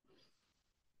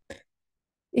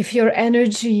 If your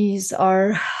energies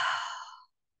are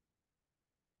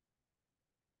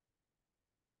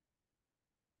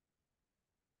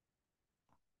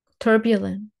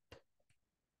turbulent,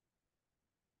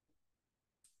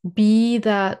 be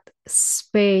that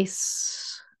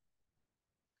space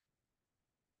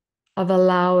of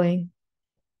allowing.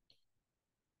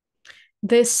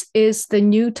 This is the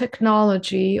new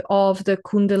technology of the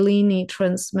Kundalini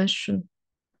transmission.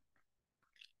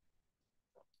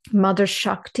 Mother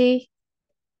Shakti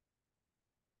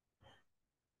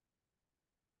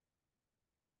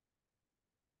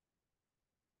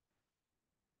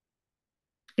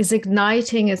is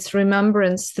igniting its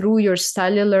remembrance through your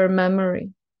cellular memory.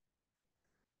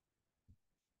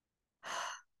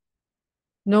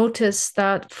 Notice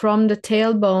that from the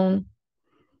tailbone,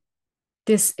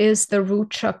 this is the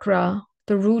root chakra.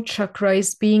 The root chakra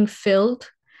is being filled.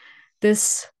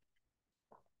 This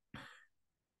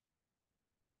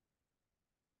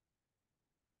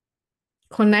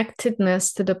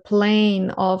connectedness to the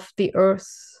plane of the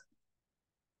earth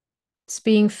is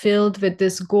being filled with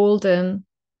this golden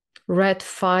red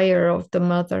fire of the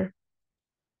mother.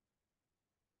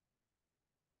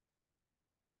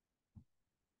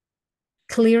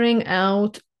 Clearing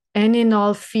out any and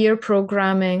all fear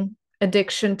programming,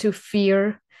 addiction to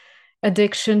fear,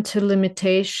 addiction to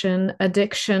limitation,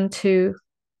 addiction to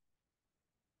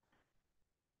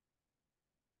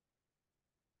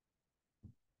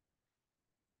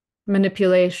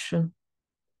manipulation,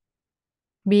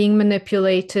 being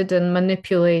manipulated and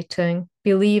manipulating,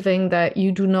 believing that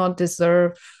you do not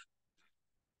deserve.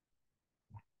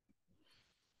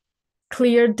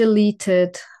 Clear,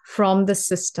 deleted from the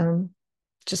system.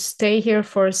 Just stay here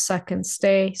for a second.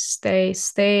 Stay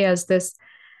as this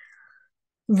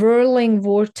whirling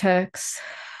vortex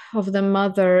of the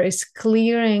mother is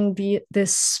clearing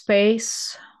this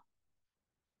space.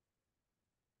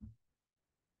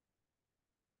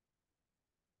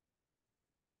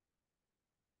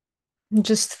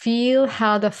 Just feel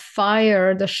how the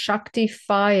fire, the Shakti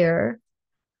fire,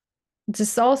 this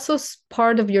is also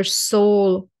part of your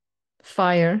soul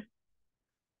fire,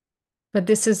 but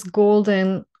this is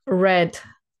golden red.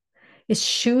 Is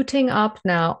shooting up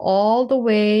now all the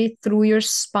way through your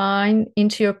spine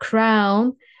into your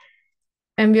crown,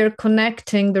 and we're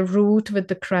connecting the root with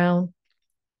the crown.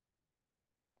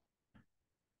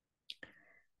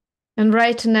 And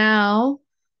right now,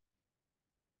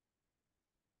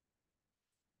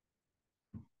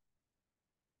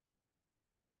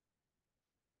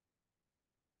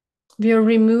 we are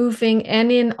removing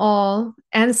any and all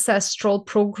ancestral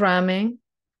programming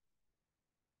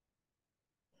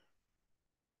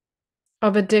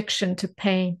of addiction to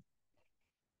pain.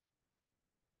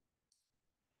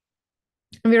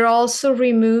 We're also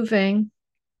removing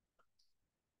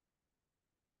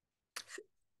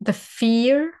the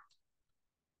fear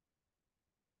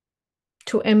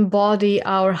to embody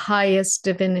our highest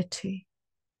divinity.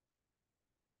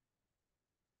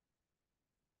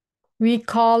 We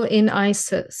call in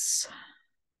Isis,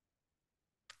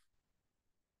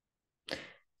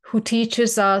 who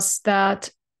teaches us that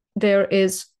there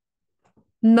is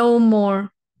no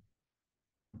more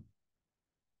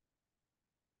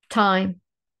time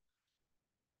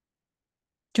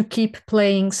to keep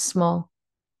playing small.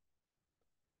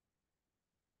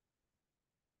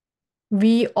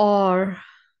 We are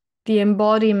the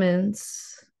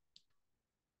embodiments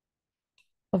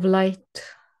of light,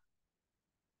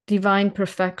 divine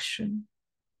perfection.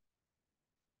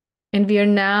 And we are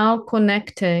now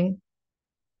connecting.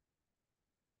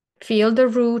 Feel the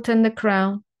root and the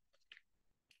crown,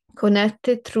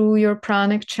 connected through your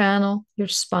pranic channel, your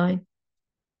spine.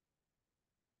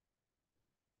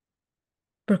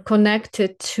 We're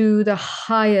connected to the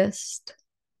highest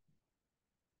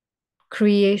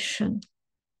creation,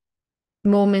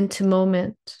 moment to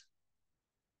moment,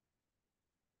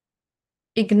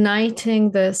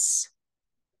 igniting this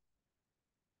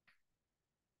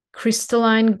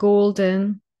crystalline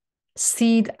golden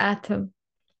seed atom.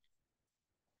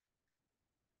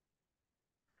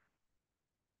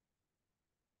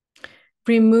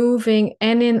 Removing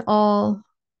any and all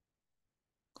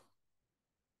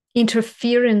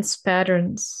interference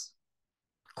patterns,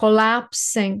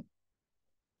 collapsing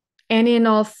any and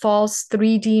all false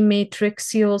 3D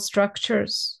matrixial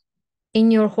structures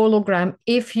in your hologram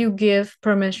if you give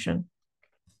permission.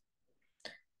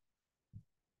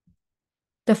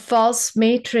 The false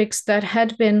matrix that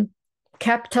had been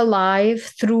kept alive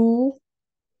through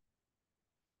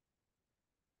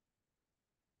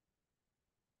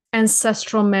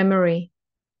ancestral memory.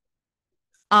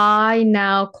 I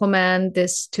now command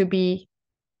this to be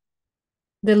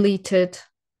deleted,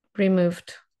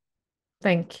 removed.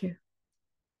 Thank you.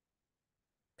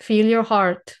 Feel your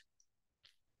heart.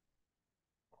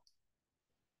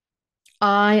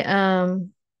 I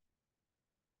am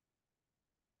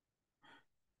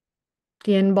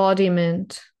the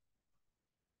embodiment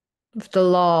of the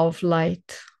law of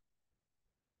light.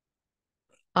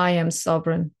 I am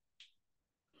sovereign.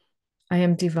 I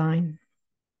am divine.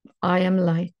 I am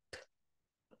light.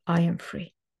 I am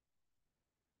free.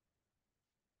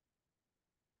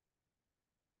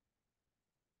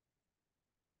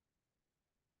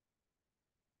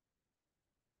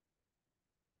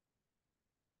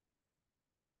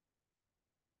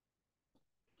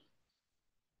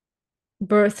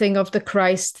 birthing of the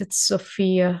Christ, it's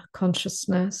Sophia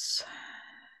consciousness.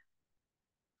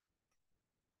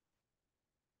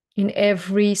 In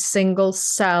every single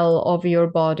cell of your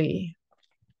body.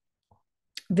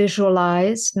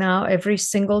 Visualize now every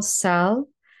single cell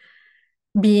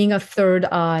being a third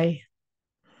eye.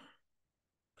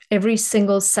 Every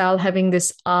single cell having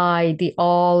this eye, the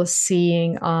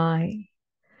all-seeing eye,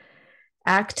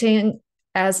 acting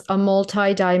as a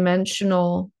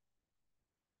multi-dimensional,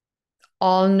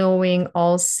 all-knowing,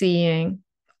 all-seeing,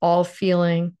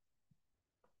 all-feeling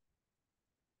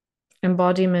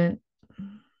embodiment.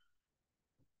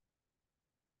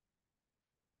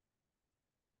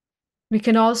 We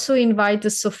can also invite the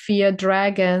Sophia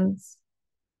dragons.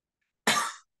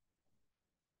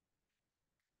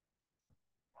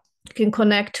 You can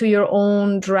connect to your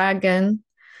own dragon.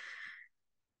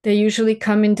 They usually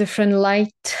come in different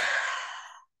light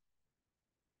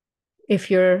if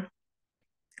you're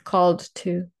called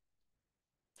to.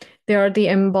 They are the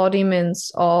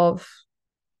embodiments of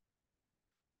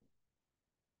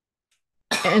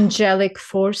angelic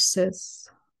forces.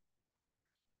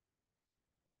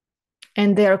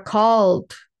 And they're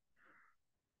called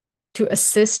to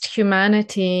assist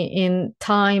humanity in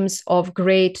times of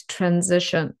great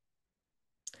transition,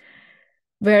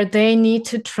 where they need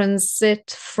to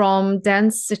transit from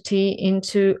density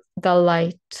into the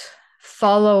light,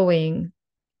 following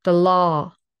the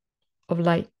law of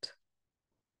light.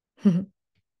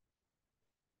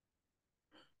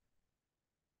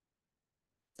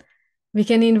 We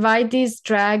can invite these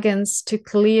dragons to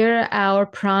clear our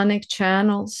pranic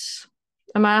channels.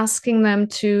 I'm asking them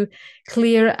to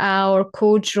clear our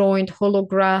co-joined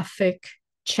holographic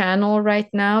channel right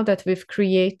now that we've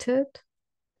created.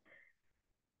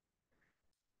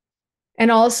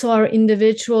 And also our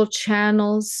individual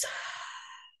channels.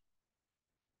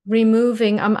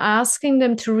 I'm asking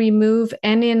them to remove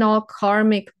any and all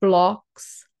karmic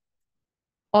blocks,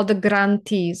 all the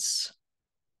grantees.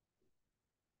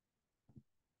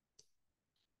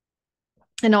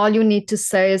 And all you need to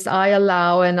say is, I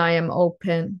allow and I am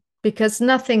open, because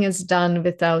nothing is done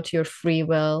without your free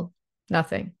will.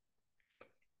 Nothing.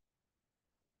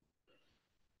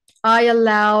 I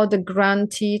allow the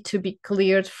grantee to be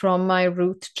cleared from my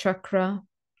root chakra.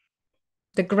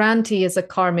 The grantee is a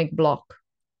karmic block.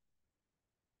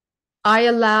 I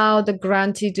allow the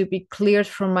grantee to be cleared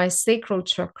from my sacral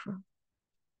chakra.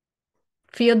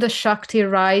 Feel the Shakti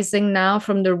rising now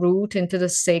from the root into the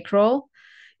sacral,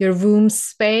 your womb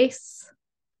space,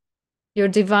 your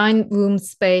divine womb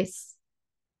space,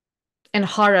 and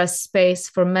Hara space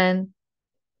for men.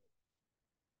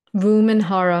 Womb and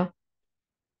Hara,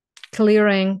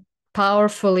 clearing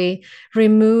powerfully,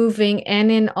 removing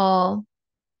any and all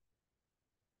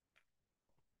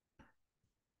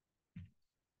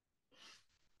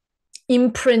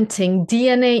imprinting,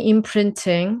 DNA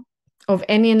imprinting of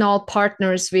any and all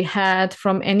partners we had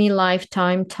from any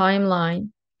lifetime timeline,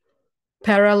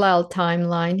 parallel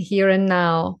timeline, here and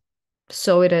now.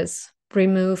 So it is.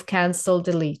 Remove, cancel,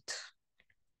 delete.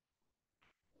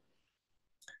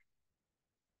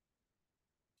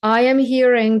 I am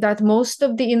hearing that most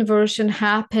of the inversion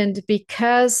happened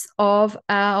because of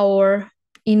our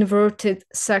inverted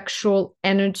sexual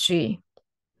energy.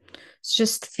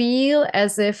 Just feel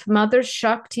as if Mother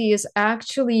Shakti is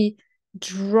actually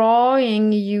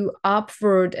drawing you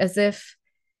upward, as if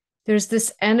there's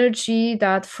this energy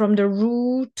that from the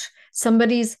root,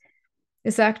 somebody's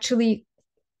is actually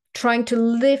trying to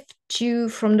lift you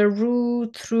from the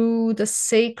root through the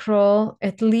sacral,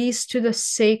 at least to the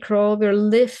sacral. We're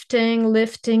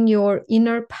lifting your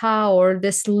inner power,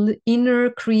 this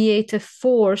inner creative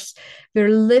force. We're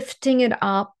lifting it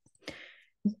up,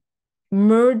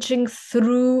 merging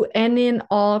through any and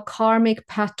all karmic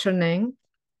patterning.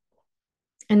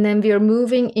 And then we are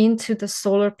moving into the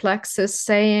solar plexus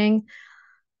saying,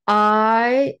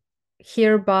 I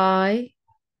hereby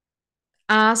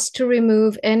ask to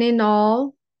remove any and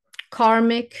all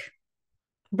karmic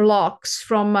blocks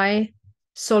from my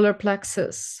solar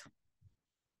plexus.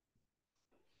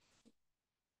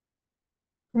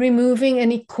 Removing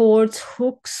any cords,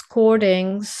 hooks,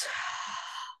 cordings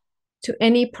to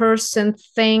any person,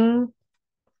 thing,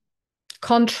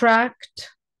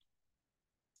 contract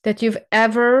that you've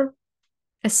ever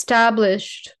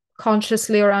established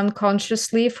consciously or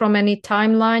unconsciously from any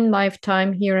timeline,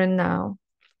 lifetime, here and now.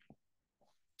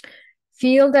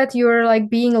 Feel that you're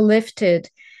like being lifted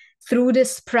through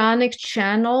this pranic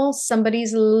channel.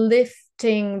 Somebody's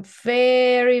lifting,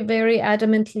 very, very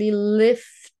adamantly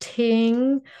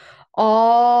lifting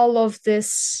all of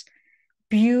this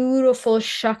beautiful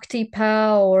Shakti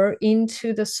power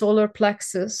into the solar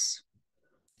plexus,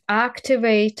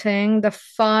 activating the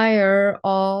fire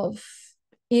of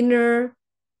inner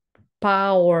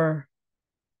power.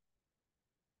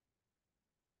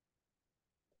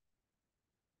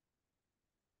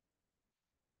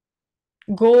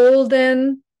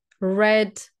 Golden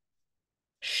red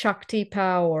Shakti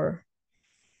power.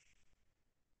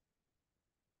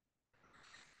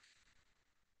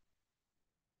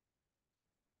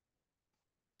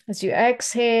 As you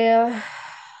exhale,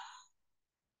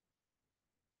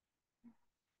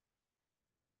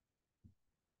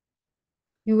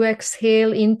 you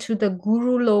exhale into the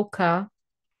Guru Loka,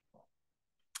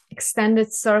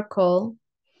 extended circle,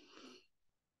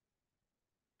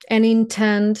 and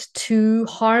intend to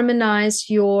harmonize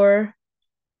your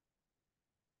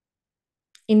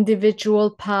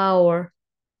individual power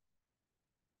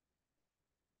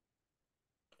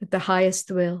with the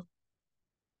highest will.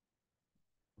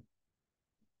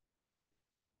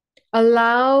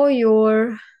 Allow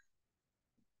your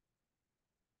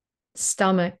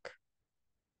stomach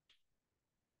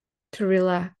to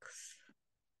relax.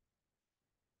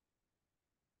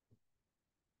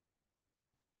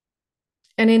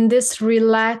 And in this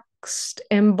relaxed,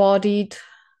 embodied,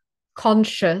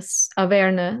 conscious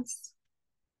awareness,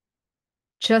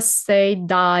 just say,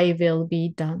 "Thy will be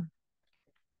done."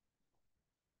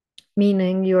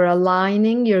 Meaning you're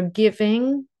aligning, you're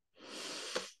giving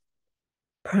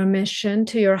permission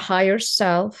to your higher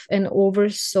self and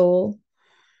oversoul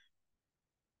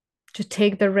to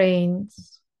take the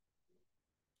reins.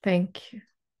 Thank you.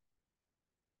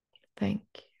 Thank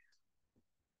you.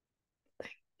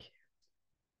 Thank you.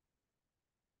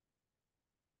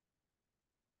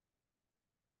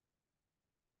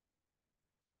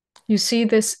 You see,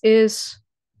 this is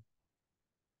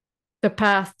the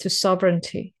path to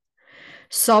sovereignty.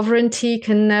 Sovereignty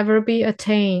can never be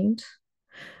attained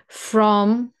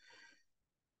from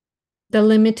the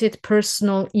limited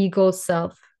personal ego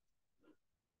self.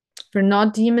 We're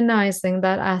not demonizing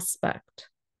that aspect,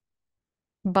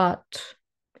 but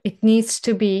it needs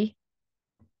to be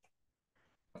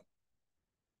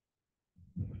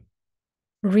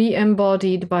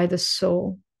re-embodied by the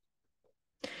soul,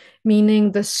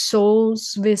 meaning the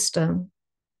soul's wisdom,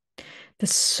 the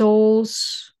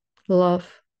soul's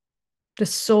love, the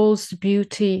soul's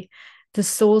beauty, the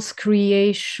soul's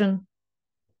creation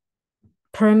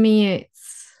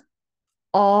permeates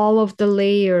all of the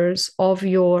layers of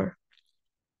your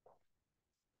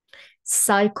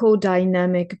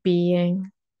psychodynamic being.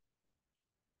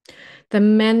 The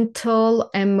mental,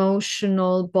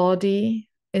 emotional body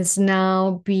is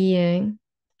now being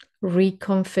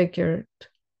reconfigured.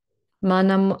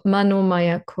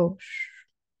 Manomaya Kosh.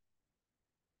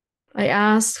 I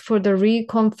ask for the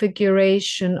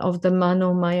reconfiguration of the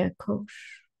Manomaya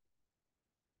Kosh.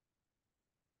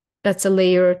 That's a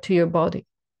layer to your body.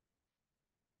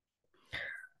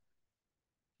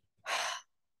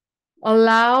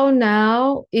 Allow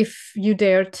now, if you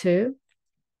dare to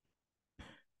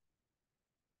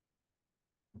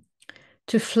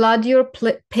flood your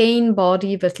pain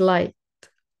body with light.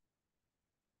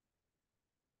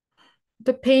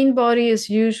 The pain body is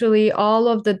usually all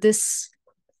of the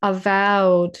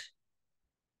disavowed,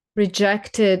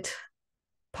 rejected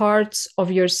parts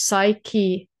of your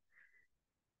psyche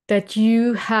that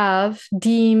you have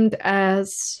deemed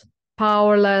as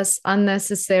powerless,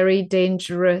 unnecessary,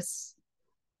 dangerous,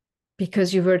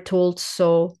 because you were told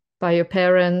so by your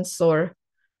parents or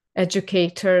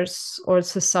educators or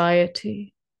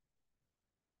society.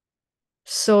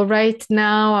 So right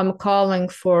now I'm calling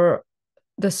for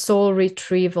the soul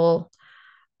retrieval.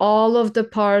 All of the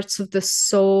parts of the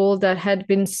soul that had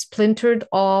been splintered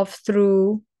off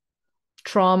through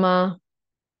trauma,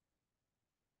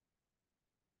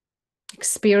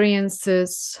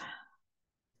 experiences.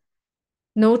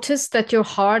 Notice that your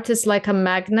heart is like a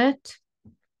magnet,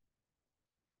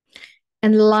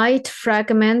 and light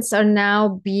fragments are now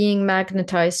being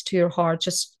magnetized to your heart.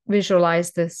 Just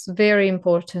visualize this, very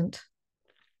important.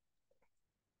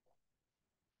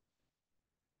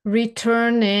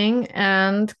 Returning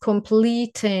and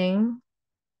completing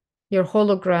your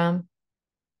hologram.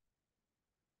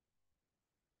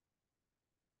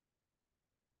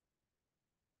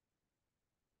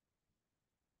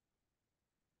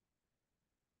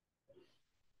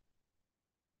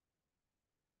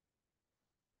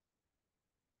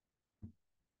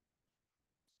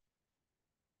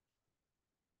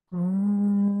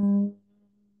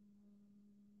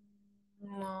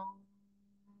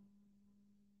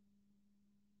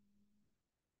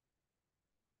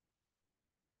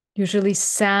 Usually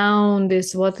sound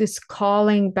is what is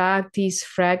calling back these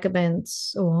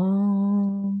fragments.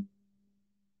 Oh.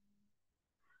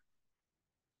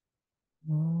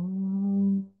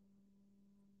 No.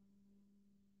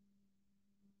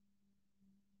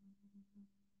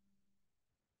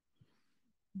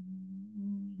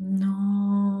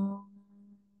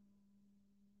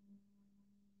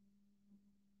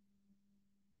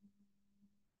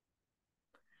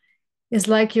 It's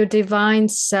like your divine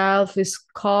self is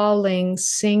calling,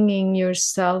 singing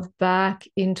yourself back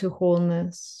into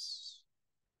wholeness.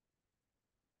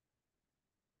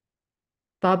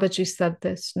 Babaji said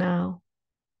this now.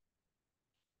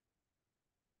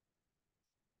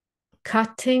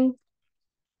 Cutting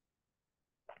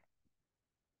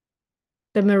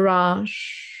the mirage,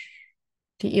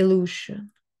 the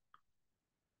illusion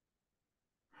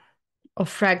of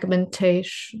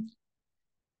fragmentation,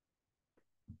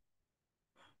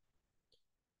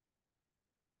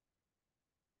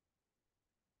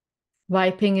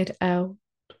 wiping it out.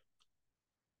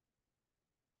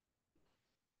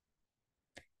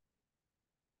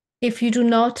 If you do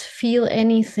not feel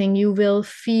anything, you will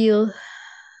feel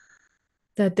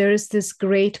that there is this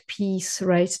great peace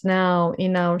right now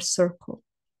in our circle.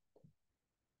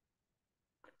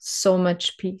 So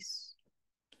much peace,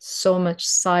 so much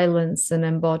silence and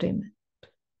embodiment.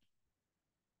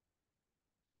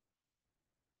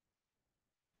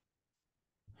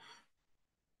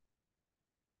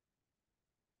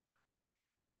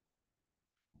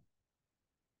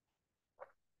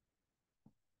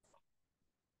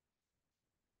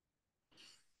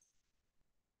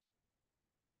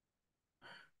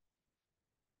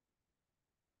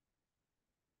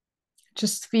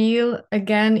 Just feel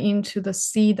again into the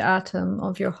seed atom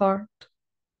of your heart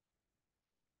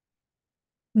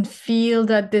and feel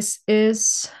that this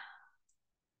is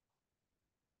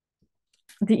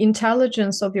the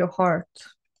intelligence of your heart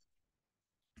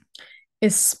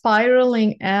is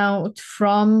spiraling out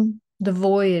from the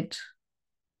void,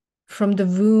 from the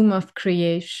womb of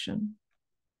creation.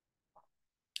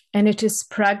 And it is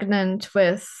pregnant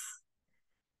with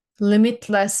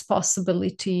limitless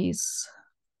possibilities.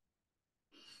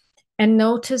 And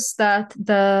notice that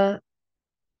the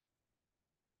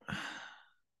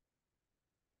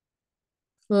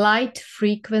light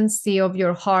frequency of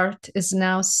your heart is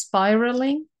now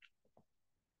spiraling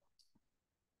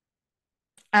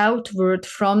outward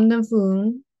from the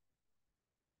womb,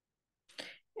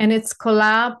 and it's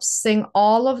collapsing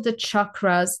all of the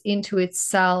chakras into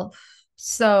itself.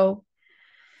 So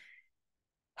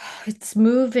it's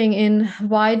moving in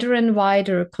wider and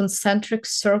wider concentric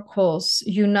circles,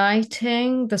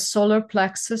 uniting the solar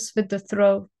plexus with the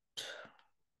throat.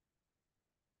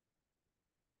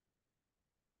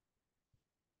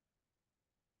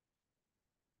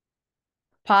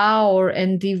 Power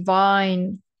and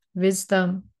divine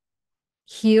wisdom,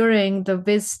 hearing the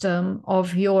wisdom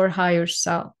of your higher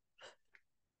self.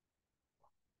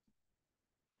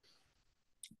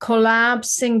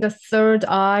 Collapsing the third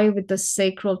eye with the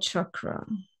sacral chakra.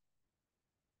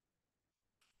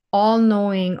 All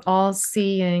knowing, all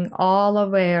seeing, all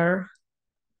aware,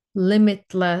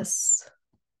 limitless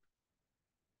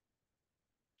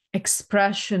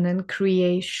expression and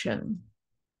creation.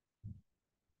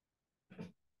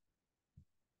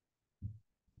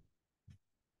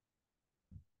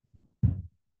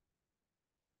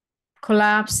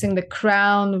 Collapsing the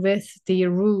crown with the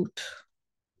root.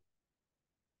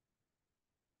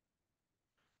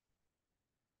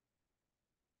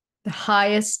 The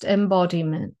highest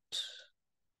embodiment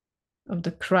of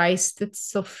the Christed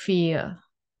Sophia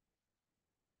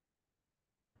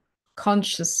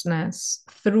consciousness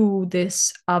through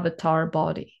this avatar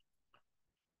body.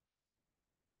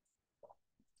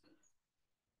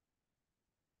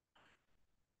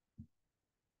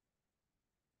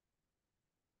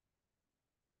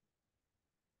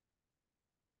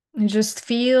 And just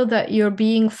feel that you're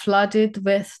being flooded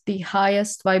with the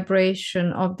highest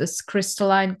vibration of this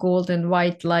crystalline golden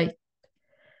white light.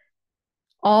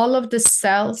 All of the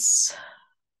cells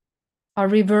are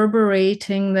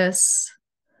reverberating this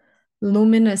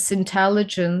luminous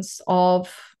intelligence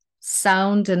of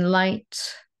sound and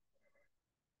light,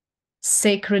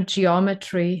 sacred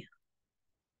geometry,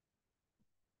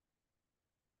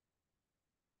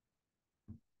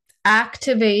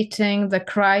 activating the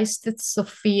Christed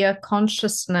Sophia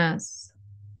consciousness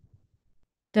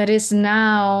that is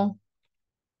now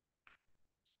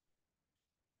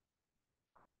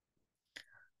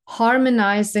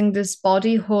harmonizing this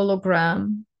body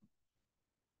hologram,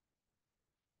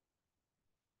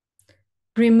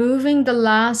 removing the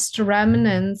last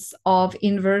remnants of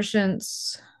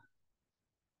inversions,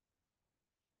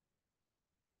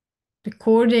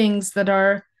 recordings that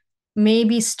are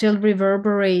maybe still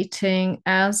reverberating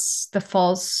as the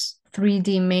false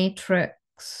 3D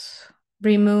matrix.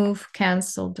 remove,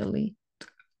 cancel, delete.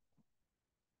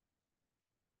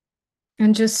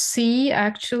 And just see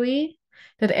actually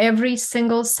that every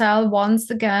single cell once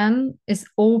again is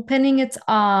opening its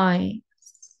eye,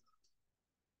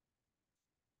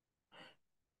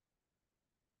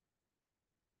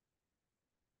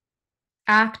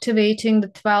 activating the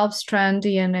 12-strand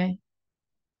DNA,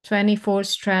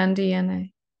 24-strand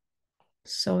DNA.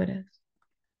 So it is.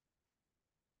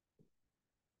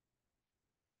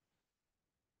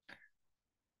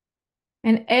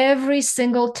 And every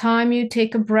single time you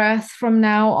take a breath from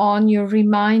now on, you're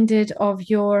reminded of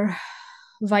your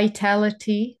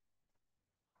vitality,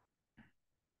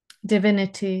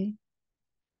 divinity,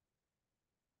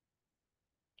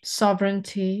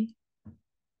 sovereignty,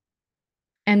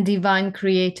 and divine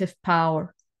creative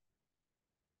power.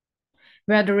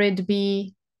 Whether it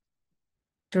be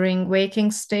during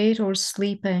waking state or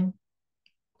sleeping,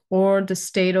 or the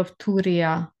state of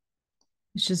Turiya,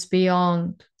 which is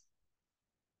beyond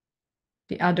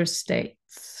the other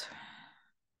states.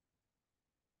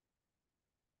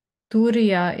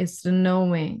 Turiya is the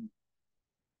knowing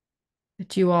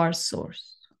that you are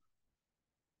source.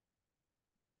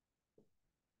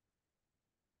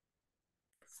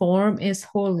 Form is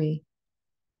holy.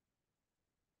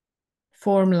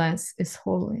 Formless is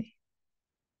holy.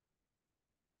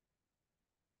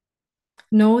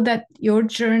 Know that your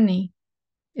journey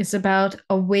is about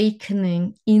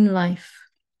awakening in life.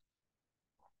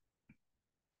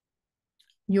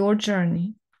 Your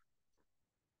journey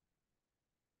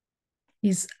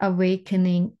is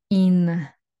awakening in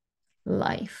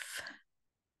life.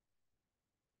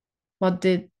 What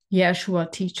did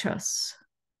Yeshua teach us?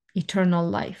 Eternal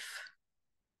life.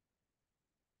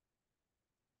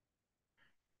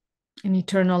 And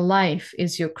eternal life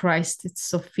is your Christ, it's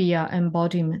Sophia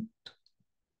embodiment.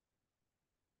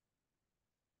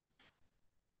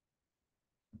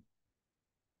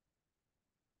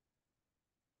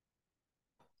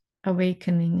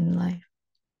 Awakening in life.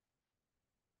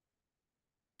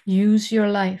 Use your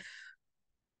life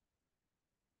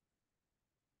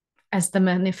as the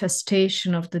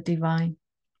manifestation of the divine.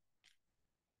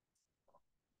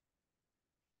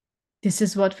 This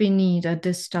is what we need at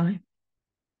this time,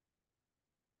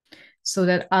 so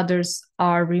that others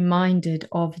are reminded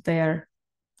of their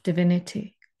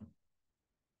divinity,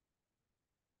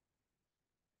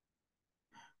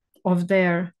 of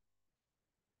their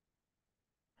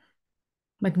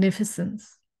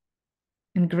magnificence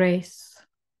and grace.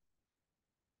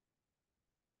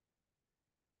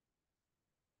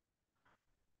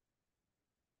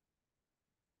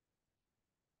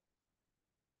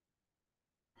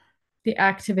 The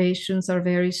activations are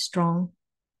very strong.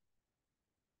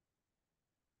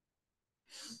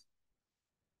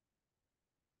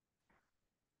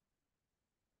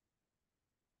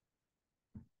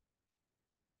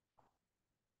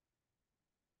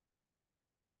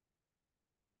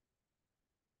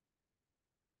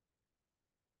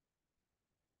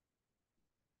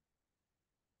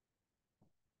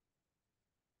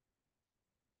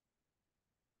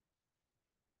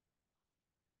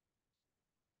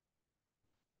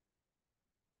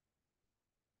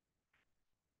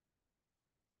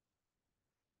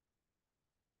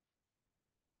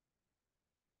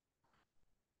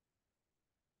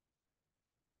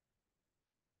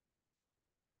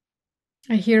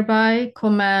 I hereby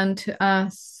command to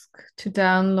ask to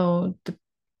download the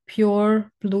pure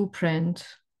blueprint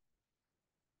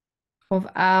of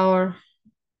our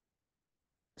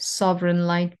sovereign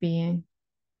light being,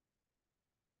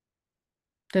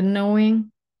 the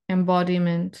knowing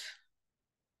embodiment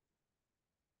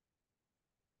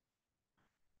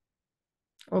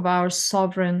of our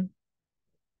sovereign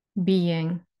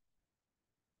being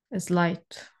as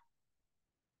light.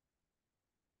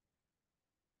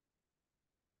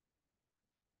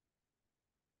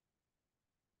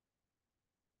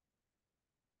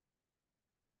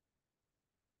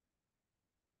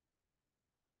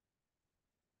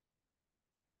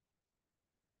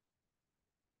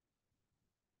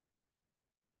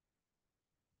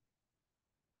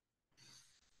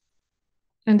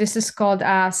 And this is called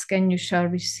ask and you shall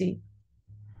receive.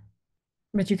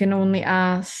 But you can only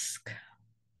ask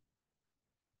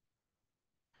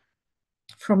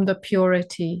from the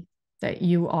purity that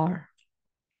you are.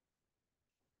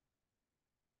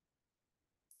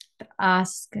 The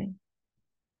asking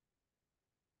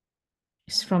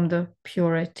is from the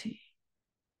purity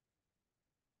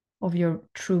of your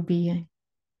true being.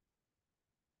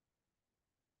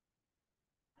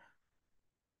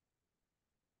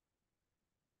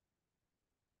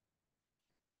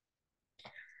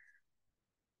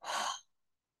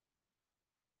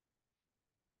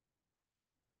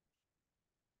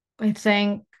 I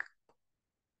thank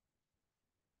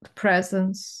the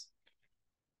presence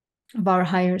of our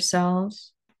higher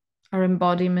selves, our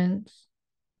embodiment,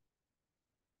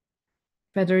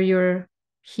 whether you're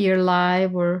here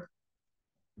live or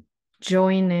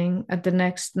joining at the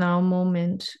next now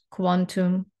moment,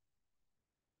 quantum,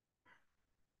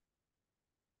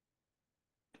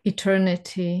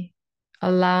 eternity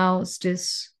allows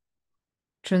this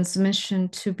transmission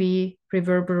to be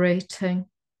reverberating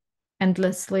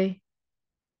endlessly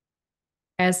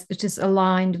as it is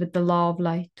aligned with the law of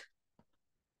light.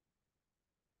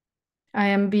 I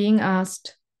am being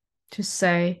asked to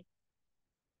say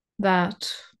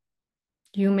that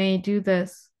you may do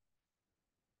this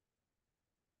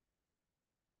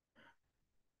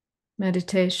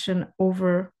meditation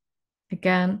over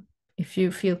again if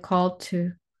you feel called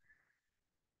to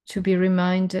be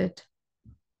reminded,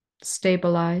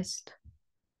 stabilized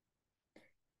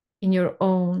in your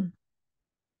own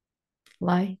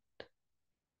light.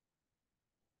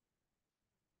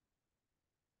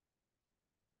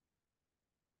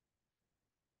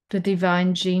 The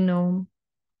divine genome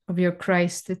of your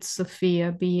Christed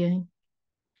Sophia being.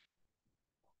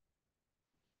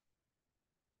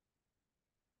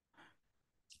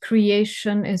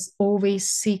 Creation is always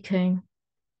seeking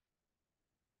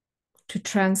to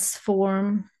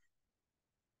transform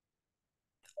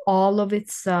all of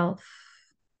itself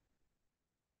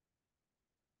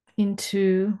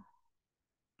into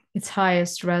its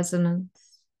highest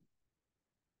resonance,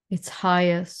 its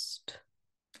highest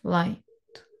light.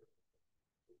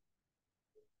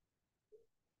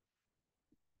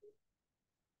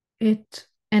 It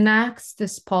enacts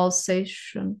this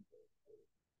pulsation,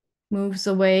 moves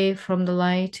away from the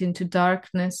light into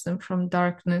darkness, and from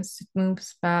darkness, it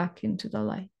moves back into the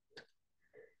light.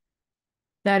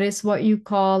 That is what you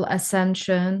call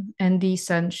ascension and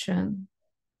descension,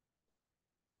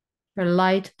 where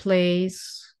light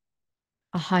plays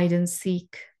a hide and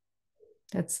seek.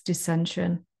 That's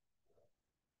descension.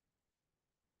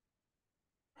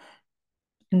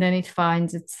 And then it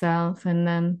finds itself, and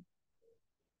then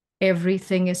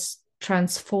everything is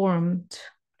transformed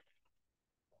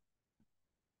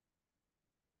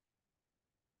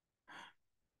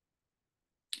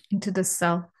into the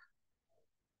self,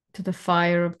 to the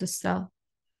fire of the self.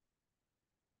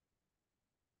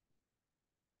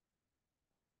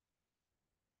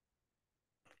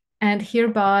 And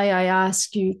hereby I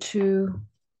ask you to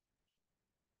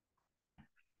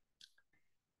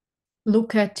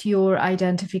look at your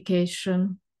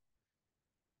identification.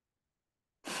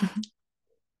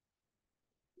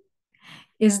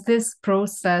 Is this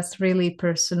process really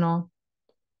personal?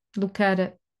 Look at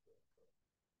it.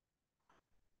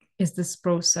 Is this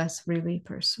process really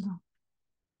personal?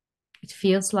 It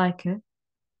feels like it,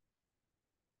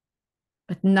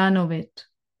 but none of it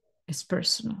is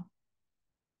personal.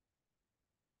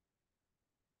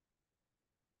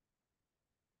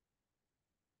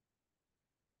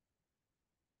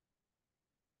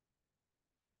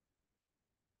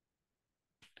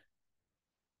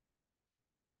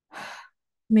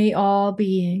 May all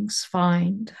beings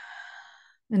find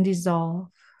and dissolve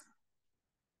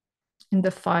in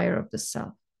the fire of the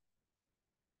self.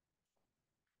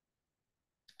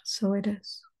 So it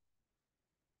is.